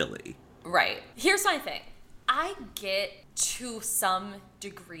silly. Right. Here's my thing. I get to some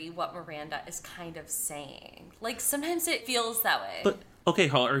degree what Miranda is kind of saying. Like, sometimes it feels that way. But, okay,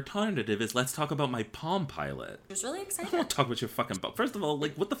 her alternative is, let's talk about my Palm Pilot. I was really excited. I don't want to talk about your fucking... First of all,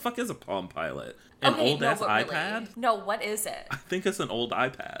 what the fuck is a Palm Pilot? An old-ass iPad? Really? No, what is it? I think it's an old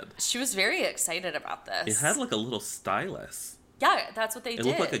iPad. She was very excited about this. It had, a little stylus. Yeah, that's what they did. It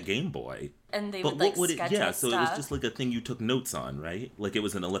looked like a Game Boy. And they but would, what would schedule it... Yeah, so stuff. it was just a thing you took notes on, right? Like, it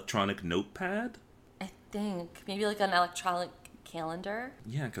was an electronic notepad? I think. Maybe an electronic calendar?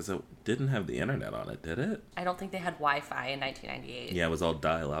 Yeah, because it didn't have the internet on it, did it? I don't think they had Wi-Fi in 1998. Yeah, it was all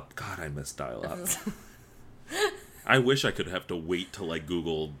dial-up. God, I miss dial-up. I wish I could have to wait till I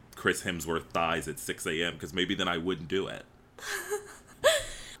Google Chris Hemsworth thighs at 6 a.m. because maybe then I wouldn't do it.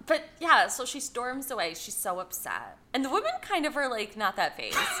 But yeah, so she storms away. She's so upset. And the women kind of are not that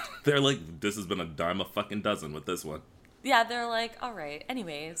fazed. They're like, this has been a dime a fucking dozen with this one. Yeah, they're like, all right,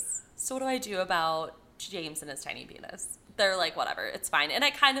 anyways, so what do I do about James and his tiny penis? They're like, whatever, it's fine. And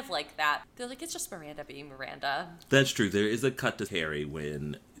I kind of like that. They're like, it's just Miranda being Miranda. That's true. There is a cut to Carrie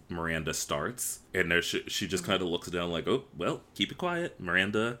when Miranda starts. And she just kind of looks down like, oh, well, keep it quiet.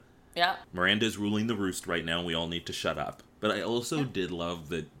 Miranda is ruling the roost right now. And we all need to shut up. But I also did love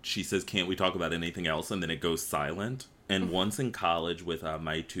that she says, can't we talk about anything else? And then it goes silent. And once in college with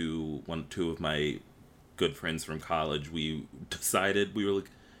two of my good friends from college, we decided, we were like,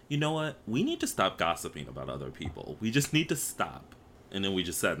 you know what? We need to stop gossiping about other people. We just need to stop. And then we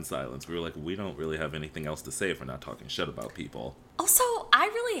just sat in silence. We were like, we don't really have anything else to say if we're not talking shit about people. Also, I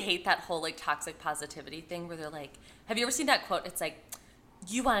really hate that whole toxic positivity thing where they're like, have you ever seen that quote? It's like,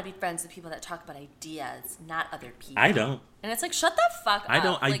 you want to be friends with people that talk about ideas, not other people. I don't. And it's like, shut the fuck up. I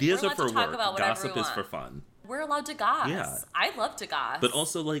don't. Ideas are for work. Gossip is for fun. We're allowed to goss. Yeah. I love to goss. But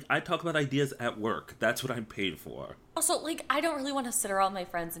also, I talk about ideas at work. That's what I'm paid for. Also, I don't really want to sit around my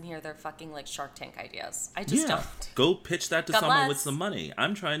friends and hear their fucking, Shark Tank ideas. I just don't. Go pitch that to someone with some money.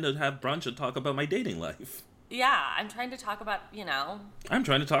 I'm trying to have brunch and talk about my dating life. Yeah, I'm trying to talk about, I'm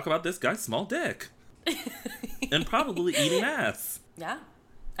trying to talk about this guy's small dick. And probably eating ass. Yeah.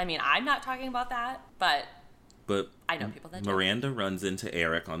 I mean, I'm not talking about that, but I know people that do. Miranda runs into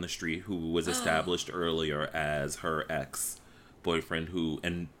Eric on the street, who was established earlier as her ex-boyfriend,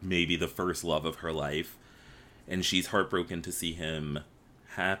 and maybe the first love of her life. And she's heartbroken to see him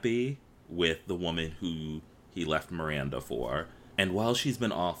happy with the woman who he left Miranda for. And while she's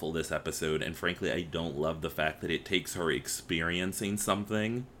been awful this episode, and frankly I don't love the fact that it takes her experiencing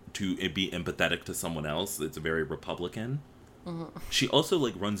something to be empathetic to someone else, it's very Republican. Mm-hmm. She also,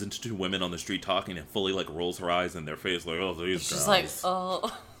 like, runs into two women on the street talking and fully, like, rolls her eyes in their face, like, oh, these She's guys. like,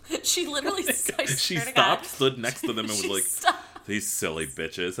 oh. She literally she stopped, stood next to them, and was like, these silly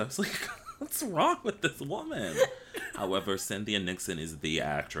bitches. I was like, what's wrong with this woman? However, Cynthia Nixon is the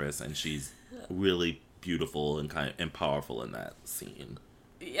actress, and she's really beautiful and powerful in that scene.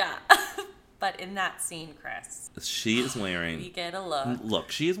 Yeah. But in that scene, Chris, she is wearing... We get a look. Look,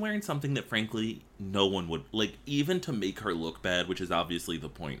 she is wearing something that, frankly, no one would... Like, even to make her look bad, which is obviously the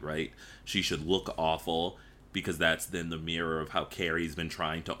point, right? She should look awful, because that's then the mirror of how Carrie's been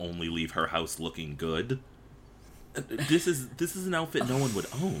trying to only leave her house looking good. This is an outfit no one would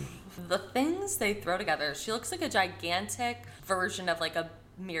own. The things they throw together, she looks like a gigantic version of, like, a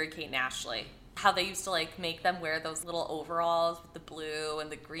Mary-Kate and Ashley. How they used to, like, make them wear those little overalls with the blue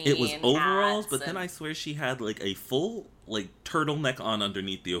and the green. It was overalls, but then I swear she had, like, a full, like, turtleneck on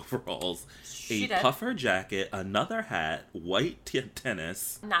underneath the overalls. A puffer jacket, another hat, white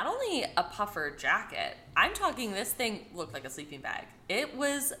tennis. Not only a puffer jacket, I'm talking this thing looked like a sleeping bag. It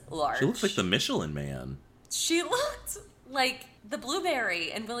was large. She looks like the Michelin Man. She looked like the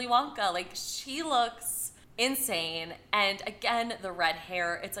Blueberry in Willy Wonka. Like, she looks insane. And again, the red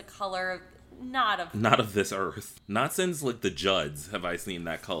hair, it's a color... Not of this earth. Not since, like, the Judds have I seen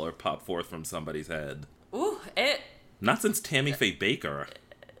that color pop forth from somebody's head. Ooh, Not since Tammy Faye Baker.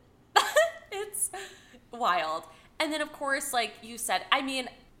 It's wild. And then, of course, like you said, I mean,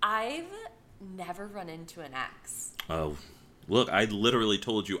 I've never run into an ex. Oh, look, I literally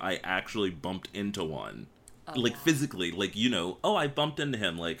told you I actually bumped into one. Oh, like, physically, like, you know, I bumped into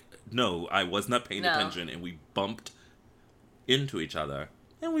him. Like, no, I was not paying attention, and we bumped into each other.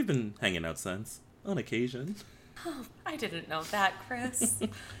 And we've been hanging out since, on occasion. Oh, I didn't know that, Chris.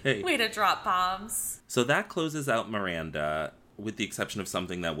 Hey. Way to drop bombs. So that closes out Miranda, with the exception of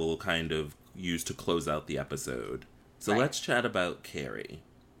something that we'll kind of use to close out the episode. So let's chat about Carrie.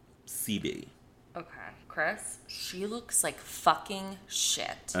 CB. Okay. Chris, she looks like fucking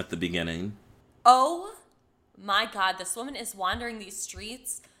shit. At the beginning. Oh my God, this woman is wandering these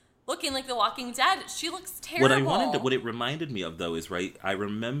streets looking like The Walking Dead. She looks terrible. What it reminded me of, though, is, right, I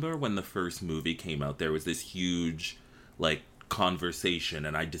remember when the first movie came out, there was this huge, like, conversation,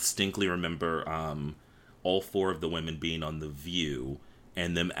 and I distinctly remember all four of the women being on The View,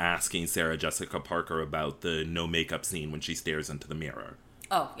 and them asking Sarah Jessica Parker about the no makeup scene when she stares into the mirror.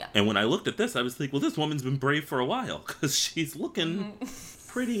 Oh, yeah. And when I looked at this, I was like, well, this woman's been brave for a while, because she's looking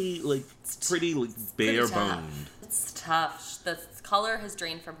pretty bare boned. It's tough. The color has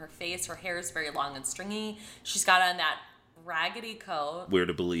drained from her face. Her hair is very long and stringy. She's got on that raggedy coat. We're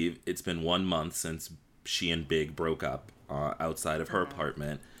to believe it's been 1 month since she and Big broke up outside of her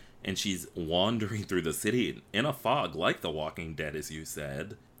apartment. And she's wandering through the city in a fog, like The Walking Dead, as you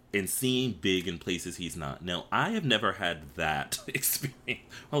said, and seeing Big in places he's not. Now, I have never had that experience.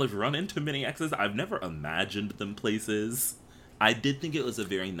 While I've run into many exes, I've never imagined them places. I did think it was a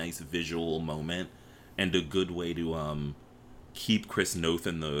very nice visual moment and a good way to keep Chris Noth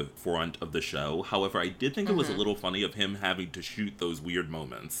in the front of the show. However, I did think it was a little funny of him having to shoot those weird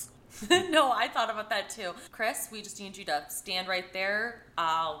moments. No, I thought about that too. Chris, we just need you to stand right there,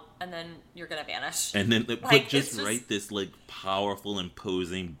 and then you're gonna vanish. And then, like, just this, like, powerful,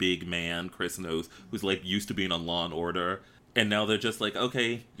 imposing, big man, Chris Noth, who's, like, used to being on Law & Order. And now they're just like,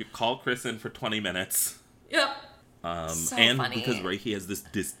 okay, you call Chris in for 20 minutes. Yep. So funny. Because, right, he has this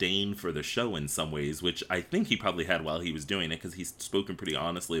disdain for the show in some ways, which I think he probably had while he was doing it, because he's spoken pretty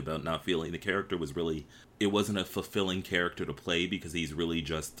honestly about not feeling the character was really, it wasn't a fulfilling character to play, because he's really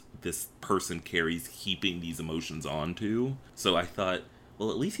just this person Carrie's heaping these emotions onto. So I thought, well,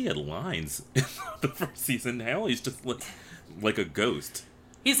 at least he had lines in the first season. Now he's just like a ghost.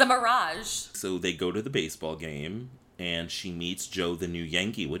 He's a mirage. So they go to the baseball game, and she meets Joe, the new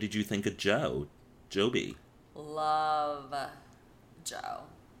Yankee. What did you think of Joe? Joby. Love Joe.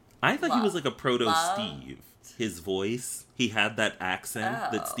 I thought he was like a proto-Steve. His voice, he had that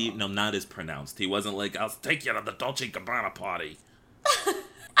accent that Steve, no, not as pronounced. He wasn't like, I'll take you to the Dolce & Gabbana party.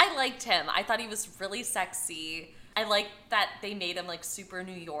 I liked him. I thought he was really sexy. I liked that they made him like super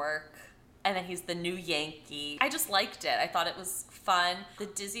New York, and then he's the new Yankee. I just liked it. I thought it was fun. The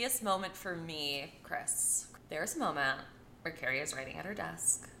dizziest moment for me, Chris, there's a moment where Carrie is writing at her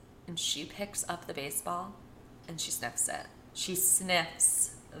desk, and she picks up the baseball, and she sniffs it. She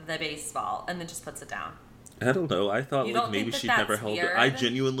sniffs the baseball, and then just puts it down. I don't know. I thought like maybe she'd never held it. I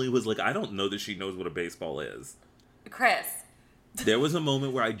genuinely was like, I don't know that she knows what a baseball is. Chris. There was a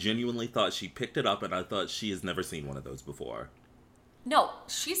moment where I genuinely thought she picked it up, and I thought she has never seen one of those before. No,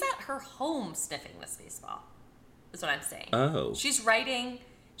 she's at her home sniffing this baseball, is what I'm saying. Oh. She's writing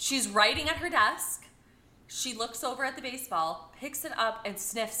at her desk. She looks over at the baseball, picks it up, and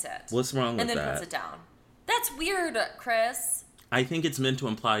sniffs it. What's wrong with that? And then puts it down. That's weird, Chris. I think it's meant to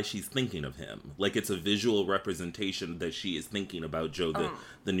imply she's thinking of him. Like, it's a visual representation that she is thinking about Joe,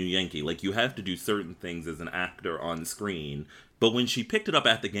 the new Yankee. Like, you have to do certain things as an actor on screen. But when she picked it up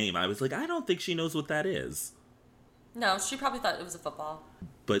at the game, I was like, I don't think she knows what that is. No, she probably thought it was a football.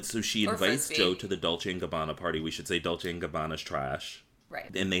 But so she invites Joe to the Dolce & Gabbana party. We should say Dolce & Gabbana's trash.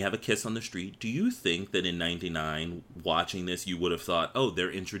 Right. And they have a kiss on the street. Do you think that in 99, watching this, you would have thought, oh,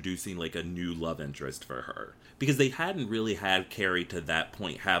 they're introducing like a new love interest for her? Because they hadn't really had Carrie to that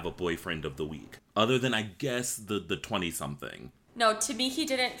point have a boyfriend of the week. Other than, I guess, the 20-something. No, to me, he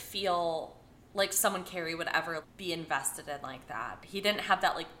didn't feel like someone Carrie would ever be invested in like that. He didn't have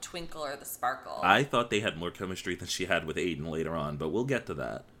that like twinkle or the sparkle. I thought they had more chemistry than she had with Aiden later on, but we'll get to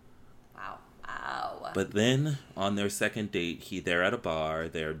that. Wow. But then, on their second date, they're at a bar,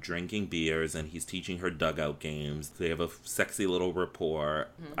 they're drinking beers, and he's teaching her dugout games. They have a sexy little rapport.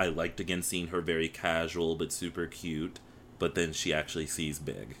 Mm-hmm. I liked, again, seeing her very casual, but super cute. But then she actually sees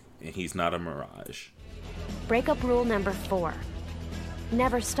Big, and he's not a mirage. Breakup rule number 4.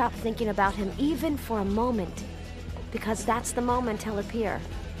 Never stop thinking about him, even for a moment, because that's the moment he'll appear.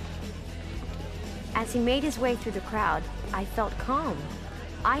 As he made his way through the crowd, I felt calm.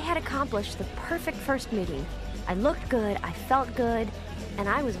 I had accomplished the perfect first meeting. I looked good, I felt good, and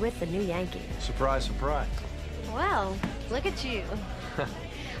I was with the new Yankee. Surprise, surprise. Well, look at you.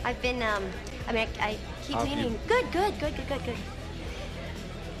 I've been, I keep meaning... Good.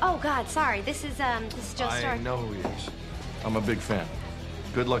 Oh, God, sorry. This is Joe Stark. I know who he is. I'm a big fan.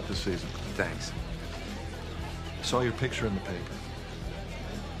 Good luck this season. Thanks. I saw your picture in the paper.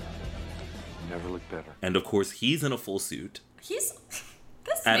 You never looked better. And, of course, he's in a full suit.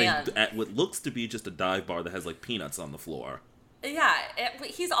 This man. At what looks to be just a dive bar that has, like, peanuts on the floor. Yeah,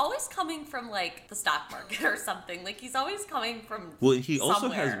 he's always coming from, like, the stock market or something. Like, he's always coming from Well, he also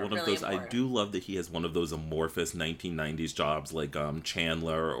has one really of those, important. I do love that he has one of those amorphous 1990s jobs like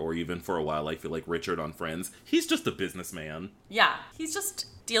Chandler, or even for a while, I feel like Richard on Friends. He's just a businessman. Yeah, he's just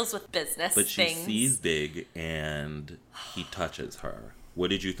deals with business But things. she sees Big, and he touches her. What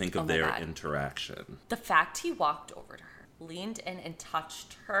did you think of their interaction? The fact he walked over to her, leaned in and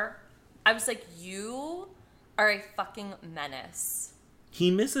touched her, I was like, you are a fucking menace.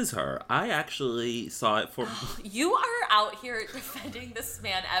 He misses her. I actually saw it for... You are out here defending this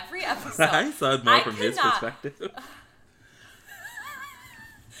man every episode. I saw it more from his perspective.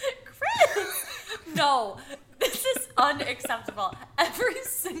 Chris! No, this is unacceptable. Every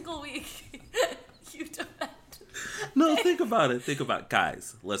single week, you defend. No, think about it.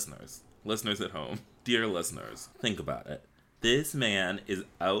 Guys, listeners at home, dear listeners, think about it. This man is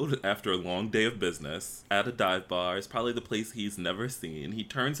out after a long day of business at a dive bar. It's probably the place he's never seen. He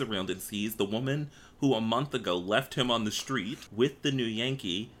turns around and sees the woman who a month ago left him on the street with the new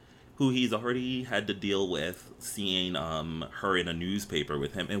Yankee, who he's already had to deal with, seeing her in a newspaper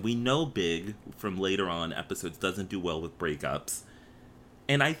with him. And we know Big, from later on episodes, doesn't do well with breakups.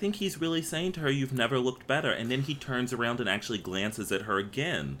 And I think he's really saying to her, you've never looked better. And then he turns around and actually glances at her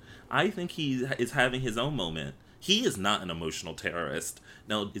again. I think he is having his own moment. He is not an emotional terrorist.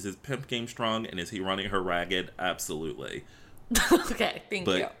 Now, is his pimp game strong, and is he running her ragged? Absolutely. Okay, thank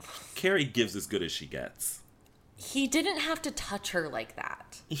you. But Carrie gives as good as she gets. He didn't have to touch her like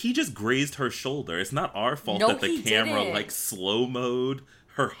that. He just grazed her shoulder. It's not our fault that the camera, like, slow-mode.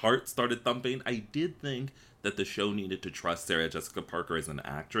 Her heart started thumping. I did think that the show needed to trust Sarah Jessica Parker as an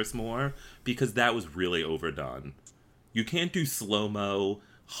actress more, because that was really overdone. You can't do slow-mo,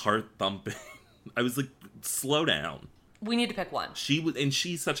 heart thumping. I was like, slow down. We need to pick one.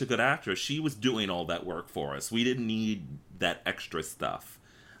 She's such a good actress. She was doing all that work for us. We didn't need that extra stuff.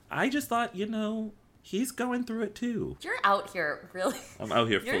 I just thought, he's going through it too. You're out here really. I'm out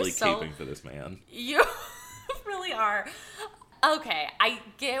here fully caping for this man. You really are. Okay, I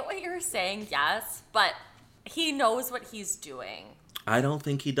get what you're saying, yes, but he knows what he's doing. I don't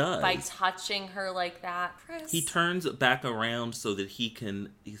think he does. By touching her like that, Chris. He turns back around so that he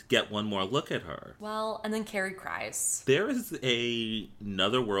can get one more look at her. Well, and then Carrie cries. There is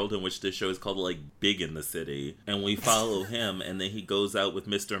another world in which this show is called, like, Big in the City. And we follow him, and then he goes out with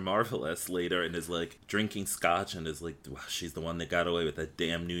Mr. Marvelous later and is, like, drinking scotch and is like, wow, she's the one that got away with that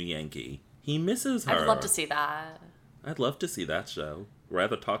damn new Yankee. He misses her. I'd love to see that. I'd love to see that show.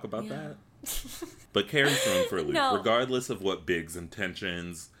 Rather talk about that. But Carrie's thrown for a loop. No. Regardless of what Big's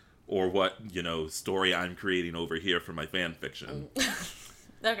intentions or what, story I'm creating over here for my fan fiction.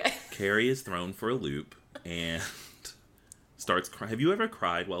 Okay. Carrie is thrown for a loop and starts crying. Have you ever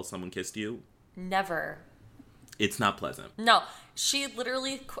cried while someone kissed you? Never. It's not pleasant. No. She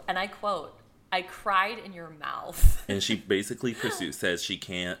literally, and I quote, "I cried in your mouth." And she basically says she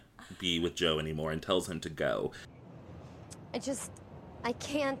can't be with Joe anymore and tells him to go. I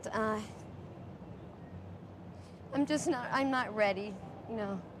can't, I'm not ready,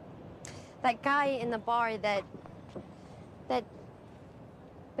 That guy in the bar, that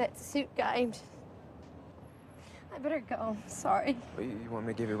suit guy, I better go, sorry. You want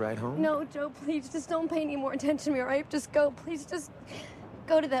me to give you a ride home? No, Joe, please, just don't pay any more attention to me, all right? Just go, please, just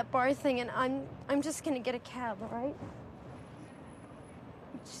go to that bar thing, and I'm just gonna get a cab, all right?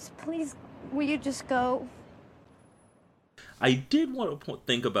 Just please, will you just go? I did want to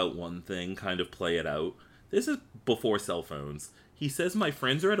think about one thing, kind of play it out. This is before cell phones. He says, my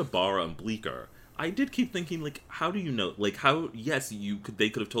friends are at a bar on Bleecker. I did keep thinking, like, how do you know? Like, how, yes, they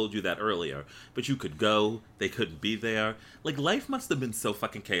could have told you that earlier, but you could go, they couldn't be there. Like, life must have been so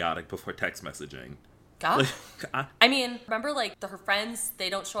fucking chaotic before text messaging. God. I mean, remember, like, her friends,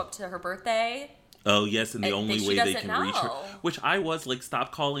 they don't show up to her birthday? Oh, yes, and the only way they can reach her. Which I was like,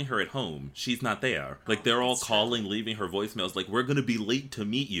 stop calling her at home. She's not there. Like, they're all calling, leaving her voicemails, like, we're going to be late to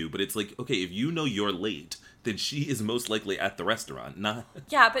meet you. But it's like, okay, if you know you're late, then she is most likely at the restaurant, not...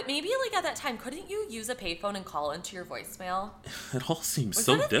 Yeah, but maybe, like, at that time, couldn't you use a payphone and call into your voicemail? It all seems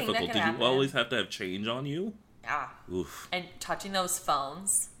so difficult. Did you always have to have change on you? Yeah. Oof. And touching those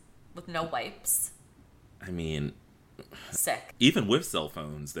phones with no wipes. I mean... Sick. Even with cell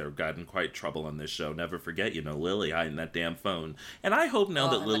phones, they've gotten quite trouble on this show. Never forget, Lily hiding that damn phone. And I hope now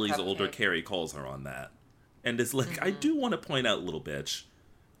that Lily's older, Carrie calls her on that. And is like, I do want to point out, little bitch,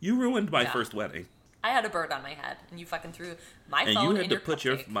 you ruined my first wedding. I had a bird on my head, and you fucking threw my phone in your And you had to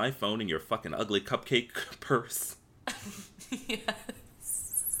put my phone in your fucking ugly cupcake purse.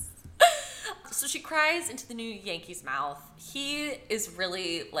 Yes. So she cries into the new Yankee's mouth. He is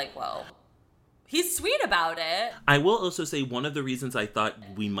really like, whoa. He's sweet about it. I will also say one of the reasons I thought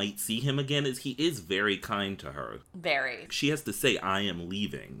we might see him again is he is very kind to her. Very. She has to say, I am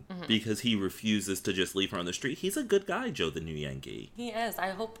leaving, because he refuses to just leave her on the street. He's a good guy, Joe the New Yankee. He is.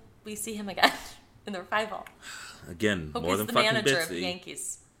 I hope we see him again in the revival. Again, hope more than fucking Bitsy. He's the manager of the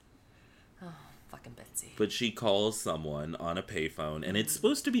Yankees. Oh, fucking Bitsy. But she calls someone on a payphone, and it's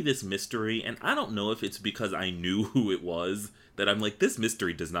supposed to be this mystery, and I don't know if it's because I knew who it was, that I'm like, this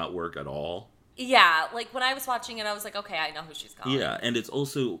mystery does not work at all. Yeah, like, when I was watching it, I was like, okay, I know who she's calling. Yeah, and it's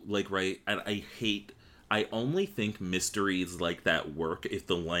also, like, right, and I only think mysteries like that work if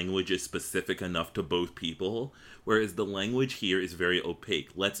the language is specific enough to both people, whereas the language here is very opaque.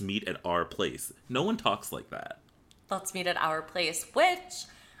 Let's meet at our place. No one talks like that. Let's meet at our place, which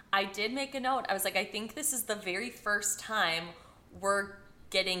I did make a note. I was like, I think this is the very first time we're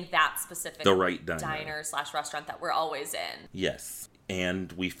getting that specific the right diner/restaurant that we're always in. Yes.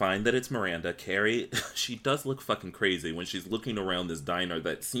 And we find that it's Miranda. Carrie, she does look fucking crazy when she's looking around this diner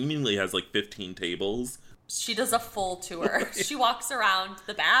that seemingly has like 15 tables. She does a full tour. She walks around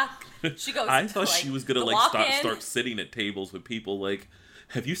the back. She goes I thought she was going to start sitting at tables with people like,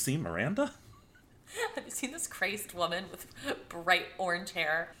 have you seen Miranda? Have you seen this crazed woman with bright orange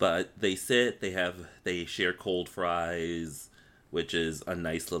hair? But they sit, they share cold fries, which is a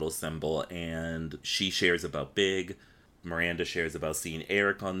nice little symbol, and she shares about Big. Miranda shares about seeing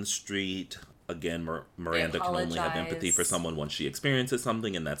Eric on the street. Again, Miranda can only have empathy for someone once she experiences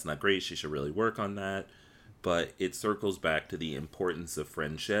something, and that's not great. She should really work on that. But it circles back to the importance of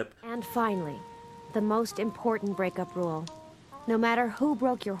friendship. And finally, the most important breakup rule. No matter who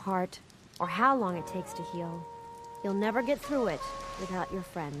broke your heart, or how long it takes to heal, you'll never get through it without your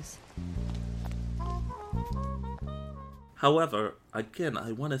friends. However, again,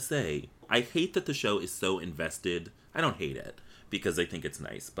 I want to say, I hate that the show is so invested. I don't hate it, because I think it's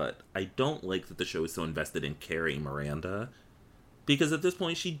nice, but I don't like that the show is so invested in Carrie and Miranda, because at this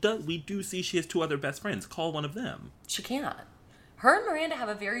point, we do see she has two other best friends. Call one of them. She can't. Her and Miranda have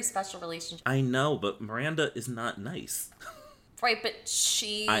a very special relationship. I know, but Miranda is not nice. Right, but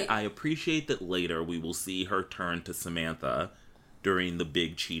she... I appreciate that later we will see her turn to Samantha, during the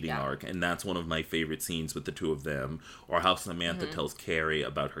big cheating arc, and that's one of my favorite scenes with the two of them. Or how Samantha tells Carrie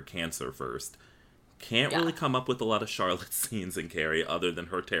about her cancer first. Can't really come up with a lot of Charlotte scenes in Carrie other than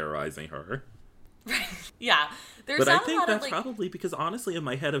her terrorizing her. Right. Yeah. But I think that's probably because, honestly, in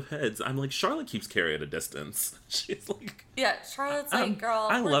my head of heads, I'm like, Charlotte keeps Carrie at a distance. She's like... Yeah, Charlotte's like, girl,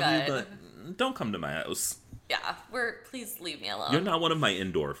 I love good. you, but don't come to my house. Yeah, please leave me alone. You're not one of my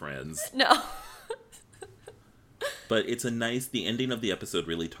indoor friends. No. But it's the ending of the episode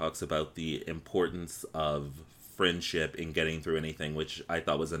really talks about the importance of friendship in getting through anything, which I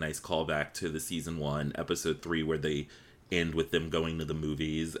thought was a nice callback to the season 1, episode 3, where they end with them going to the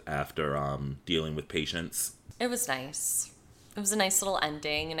movies after dealing with patients. It was nice. It was a nice little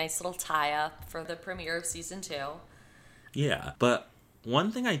ending, a nice little tie-up for the premiere of season 2. Yeah, but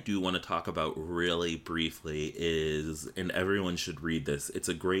one thing I do want to talk about really briefly is, and everyone should read this, it's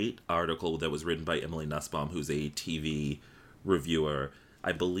a great article that was written by Emily Nussbaum, who's a TV reviewer.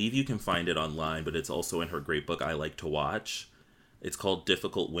 I believe you can find it online, but it's also in her great book, I Like to Watch. It's called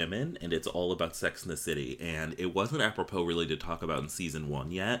Difficult Women, and it's all about Sex in the City. And it wasn't apropos really to talk about in season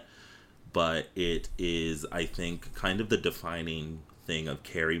 1 yet, but it is, I think, kind of the defining thing of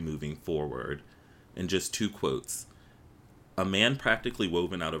Carrie moving forward. And just 2 quotes. A man practically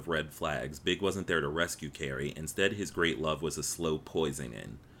woven out of red flags, Big wasn't there to rescue Carrie. Instead, his great love was a slow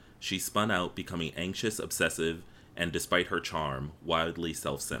poisoning. She spun out, becoming anxious, obsessive, and despite her charm, wildly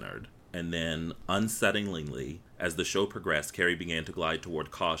self-centered. And then, unsettlingly, as the show progressed, Carrie began to glide toward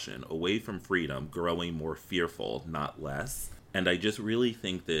caution, away from freedom, growing more fearful, not less. And I just really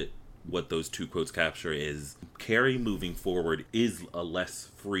think that what those 2 quotes capture is Carrie moving forward is a less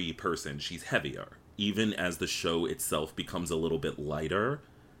free person. She's heavier. Even as the show itself becomes a little bit lighter,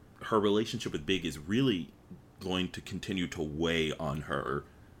 her relationship with Big is really going to continue to weigh on her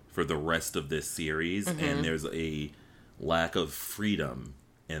for the rest of this series. And there's a lack of freedom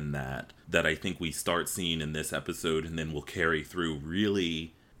in that I think we start seeing in this episode, and then will carry through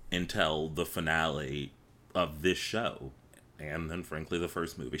really until the finale of this show. And then, frankly, the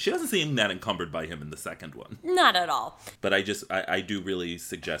first movie. She doesn't seem that encumbered by him in the second one. Not at all. But I do really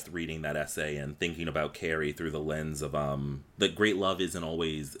suggest reading that essay and thinking about Carrie through the lens of that great love isn't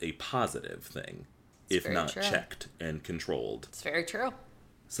always a positive thing, if not checked and controlled. It's very true.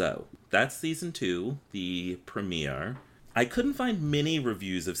 So, that's season 2, the premiere. I couldn't find many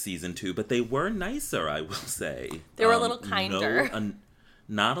reviews of season 2, but they were nicer, I will say. They were a little kinder.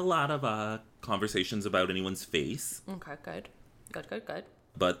 Not a lot of conversations about anyone's face. Okay, good. Good.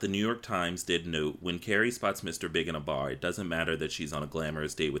 But the New York Times did note, when Carrie spots Mr. Big in a bar, it doesn't matter that she's on a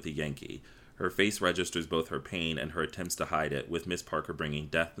glamorous date with a Yankee. Her face registers both her pain and her attempts to hide it, with Miss Parker bringing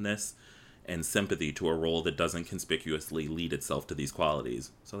deftness and sympathy to a role that doesn't conspicuously lead itself to these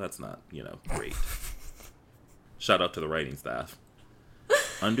qualities. So that's not, great. Shout out to the writing staff.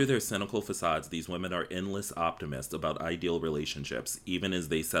 Under their cynical facades, these women are endless optimists about ideal relationships, even as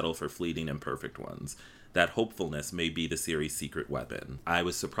they settle for fleeting imperfect ones. That hopefulness may be the series' secret weapon. I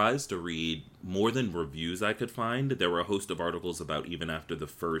was surprised to read more than reviews I could find. There were a host of articles about, even after the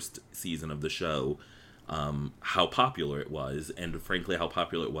first season of the show, how popular it was, and frankly how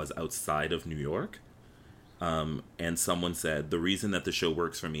popular it was outside of New York. And someone said, the reason that the show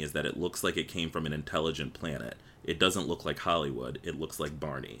works for me is that it looks like it came from an intelligent planet. It doesn't look like Hollywood. It looks like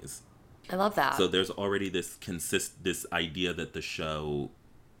Barney's. I love that. So there's already this idea that the show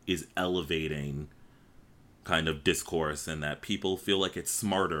is elevating kind of discourse, and that people feel like it's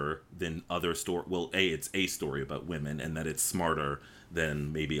smarter than other story. Well, it's a story about women, and that it's smarter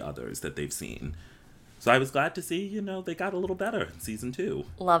than maybe others that they've seen. So I was glad to see, they got a little better in season 2.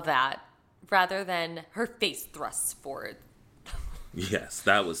 Love that. Rather than her face thrusts forward. Yes,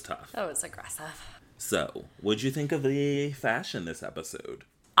 that was tough. That was aggressive. So, what'd you think of the fashion this episode?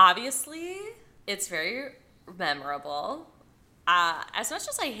 Obviously, it's very memorable. As much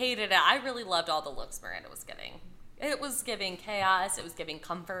as I hated it, I really loved all the looks Miranda was giving. It was giving chaos. It was giving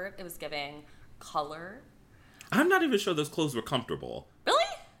comfort. It was giving color. I'm not even sure those clothes were comfortable. Really?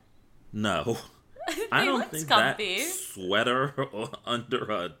 No. I don't think comfy. That sweater under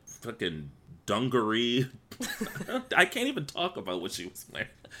a fucking dungaree. I can't even talk about what she was wearing.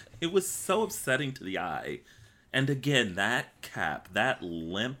 It was so upsetting to the eye. And again, that cap, that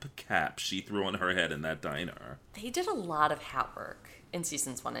limp cap she threw on her head in that diner. They did a lot of hat work in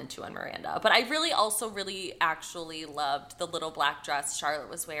seasons 1 and 2 on Miranda. But I really actually loved the little black dress Charlotte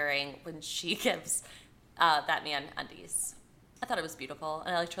was wearing when she gives that man undies. I thought it was beautiful,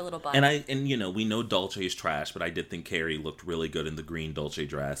 and I liked her little bun. And we know Dolce's trash, but I did think Carrie looked really good in the green Dolce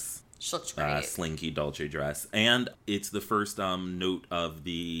dress. She looked great. Slinky Dolce dress. And it's the first note of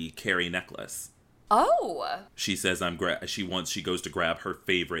the Carrie necklace. Oh. She says she goes to grab her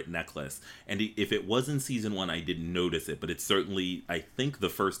favorite necklace. And if it was in season 1, I didn't notice it, but it's certainly, I think, the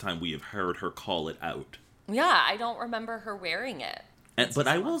first time we have heard her call it out. Yeah, I don't remember her wearing it. But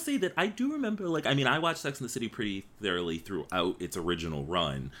I will say that I do remember, I watched Sex and the City pretty thoroughly throughout its original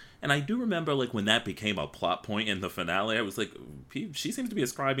run. And I do remember, when that became a plot point in the finale, I was like, she seems to be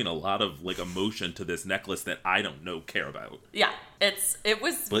ascribing a lot of, emotion to this necklace that I don't care about. Yeah, it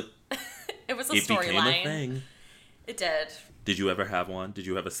was... But it was a storyline. It became a thing. It did. Did you ever have one? Did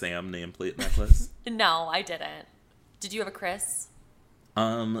you have a Sam nameplate necklace? No, I didn't. Did you have a Chris?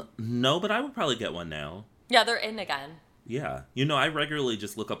 No, but I would probably get one now. Yeah, they're in again. Yeah. I regularly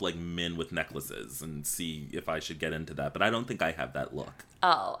just look up, men with necklaces and see if I should get into that, but I don't think I have that look.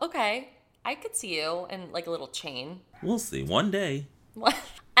 Oh, okay. I could see you in, a little chain. We'll see. One day.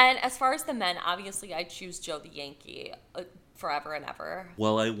 And as far as the men, obviously I choose Joe the Yankee forever and ever.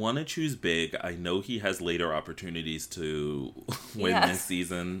 Well, I want to choose Big. I know he has later opportunities to win this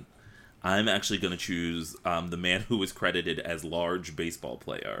season. I'm actually going to choose the man who was credited as large baseball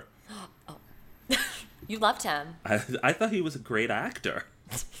player. Oh. You loved him. I thought he was a great actor.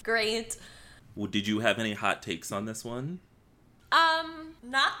 Great. Well, did you have any hot takes on this one?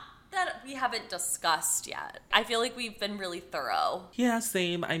 Not that we haven't discussed yet. I feel like we've been really thorough. Yeah,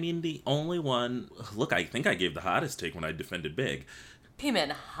 same. I mean, the only one... Look, I think I gave the hottest take when I defended Big. Came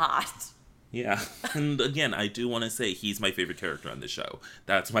in hot. Yeah. And again, I do want to say he's my favorite character on the show.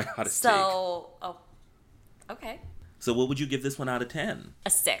 That's my hottest take. Oh, okay. So what would you give this one out of 10? A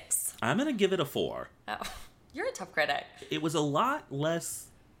 6. I'm going to give it a 4. Oh, you're a tough critic. It was a lot less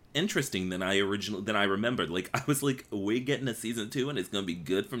interesting than I remembered. I was like, we're getting a season 2 and it's going to be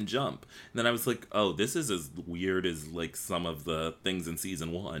good from jump. And then I was like, oh, this is as weird as some of the things in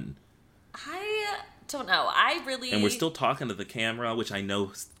season 1. I don't know. And we're still talking to the camera, which I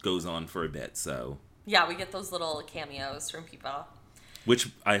know goes on for a bit, so. Yeah, we get those little cameos from people. Which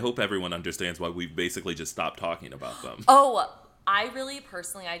I hope everyone understands why we've basically just stopped talking about them. Oh, I really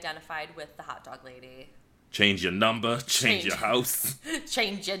personally identified with the hot dog lady. Change your number, change your house.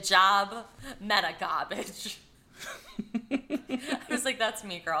 Change your job, meta garbage. I was like, that's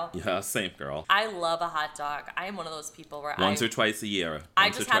me, girl. Yeah, same girl. I love a hot dog. I am one of those people where Once or twice a year.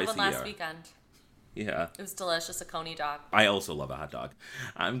 I just had one last weekend. Yeah. It was delicious, a Coney dog. I also love a hot dog.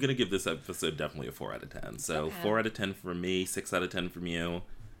 I'm going to give this episode definitely a 4 out of 10. So okay. 4 out of 10 from me, 6 out of 10 from you.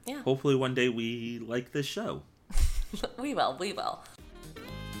 Yeah. Hopefully one day we like this show. We will.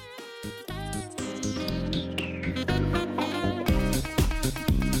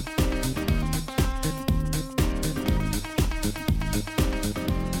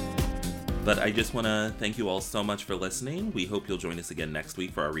 But I just want to thank you all so much for listening. We hope you'll join us again next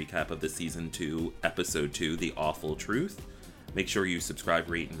week for our recap of the Season 2, Episode 2, The Awful Truth. Make sure you subscribe,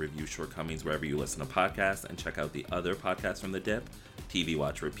 rate, and review Shortcomings wherever you listen to podcasts, and check out the other podcasts from The Dip, TV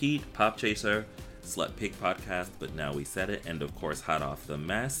Watch Repeat, Pop Chaser, Slut Pig Podcast, But Now We Said It, and of course Hot Off the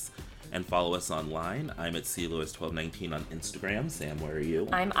Mess. And follow us online. I'm at CLewis1219 on Instagram. Sam, where are you?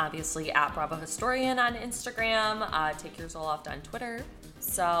 I'm obviously at Bravo Historian on Instagram. Take Your Zoloft on Twitter.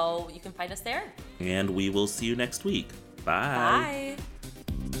 So you can find us there. And we will see you next week. Bye. Bye.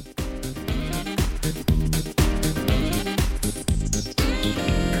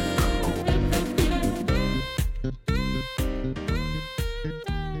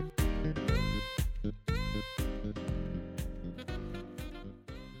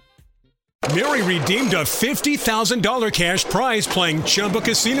 Mary redeemed a $50,000 cash prize playing Chumba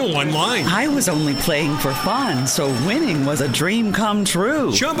Casino online. I was only playing for fun, so winning was a dream come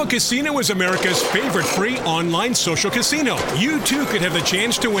true. Chumba Casino is America's favorite free online social casino. You too could have the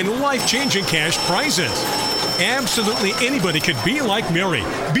chance to win life-changing cash prizes. Absolutely anybody could be like Mary.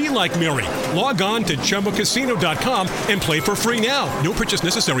 Be like Mary. Log on to ChumbaCasino.com and play for free now. No purchase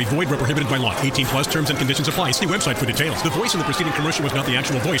necessary. Void where prohibited by law. 18 plus terms and conditions apply. See website for details. The voice in the preceding commercial was not the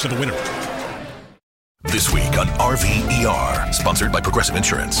actual voice of the winner. This week on RVER, sponsored by Progressive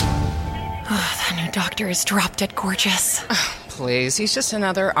Insurance. That new doctor is drop dead gorgeous. Oh, please, he's just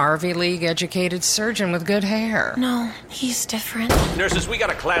another Ivy League educated surgeon with good hair. No, he's different. Nurses, we got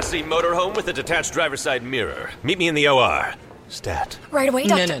a Class C motorhome with a detached driver's side mirror. Meet me in the OR. Stat. Right away,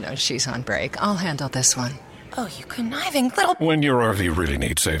 doctor. No, she's on break. I'll handle this one. Oh, you conniving little... When your RV really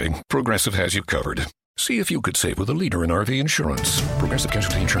needs saving, Progressive has you covered. See if you could save with a leader in RV insurance. Progressive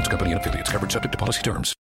Casualty Insurance Company and affiliates, covered subject to policy terms.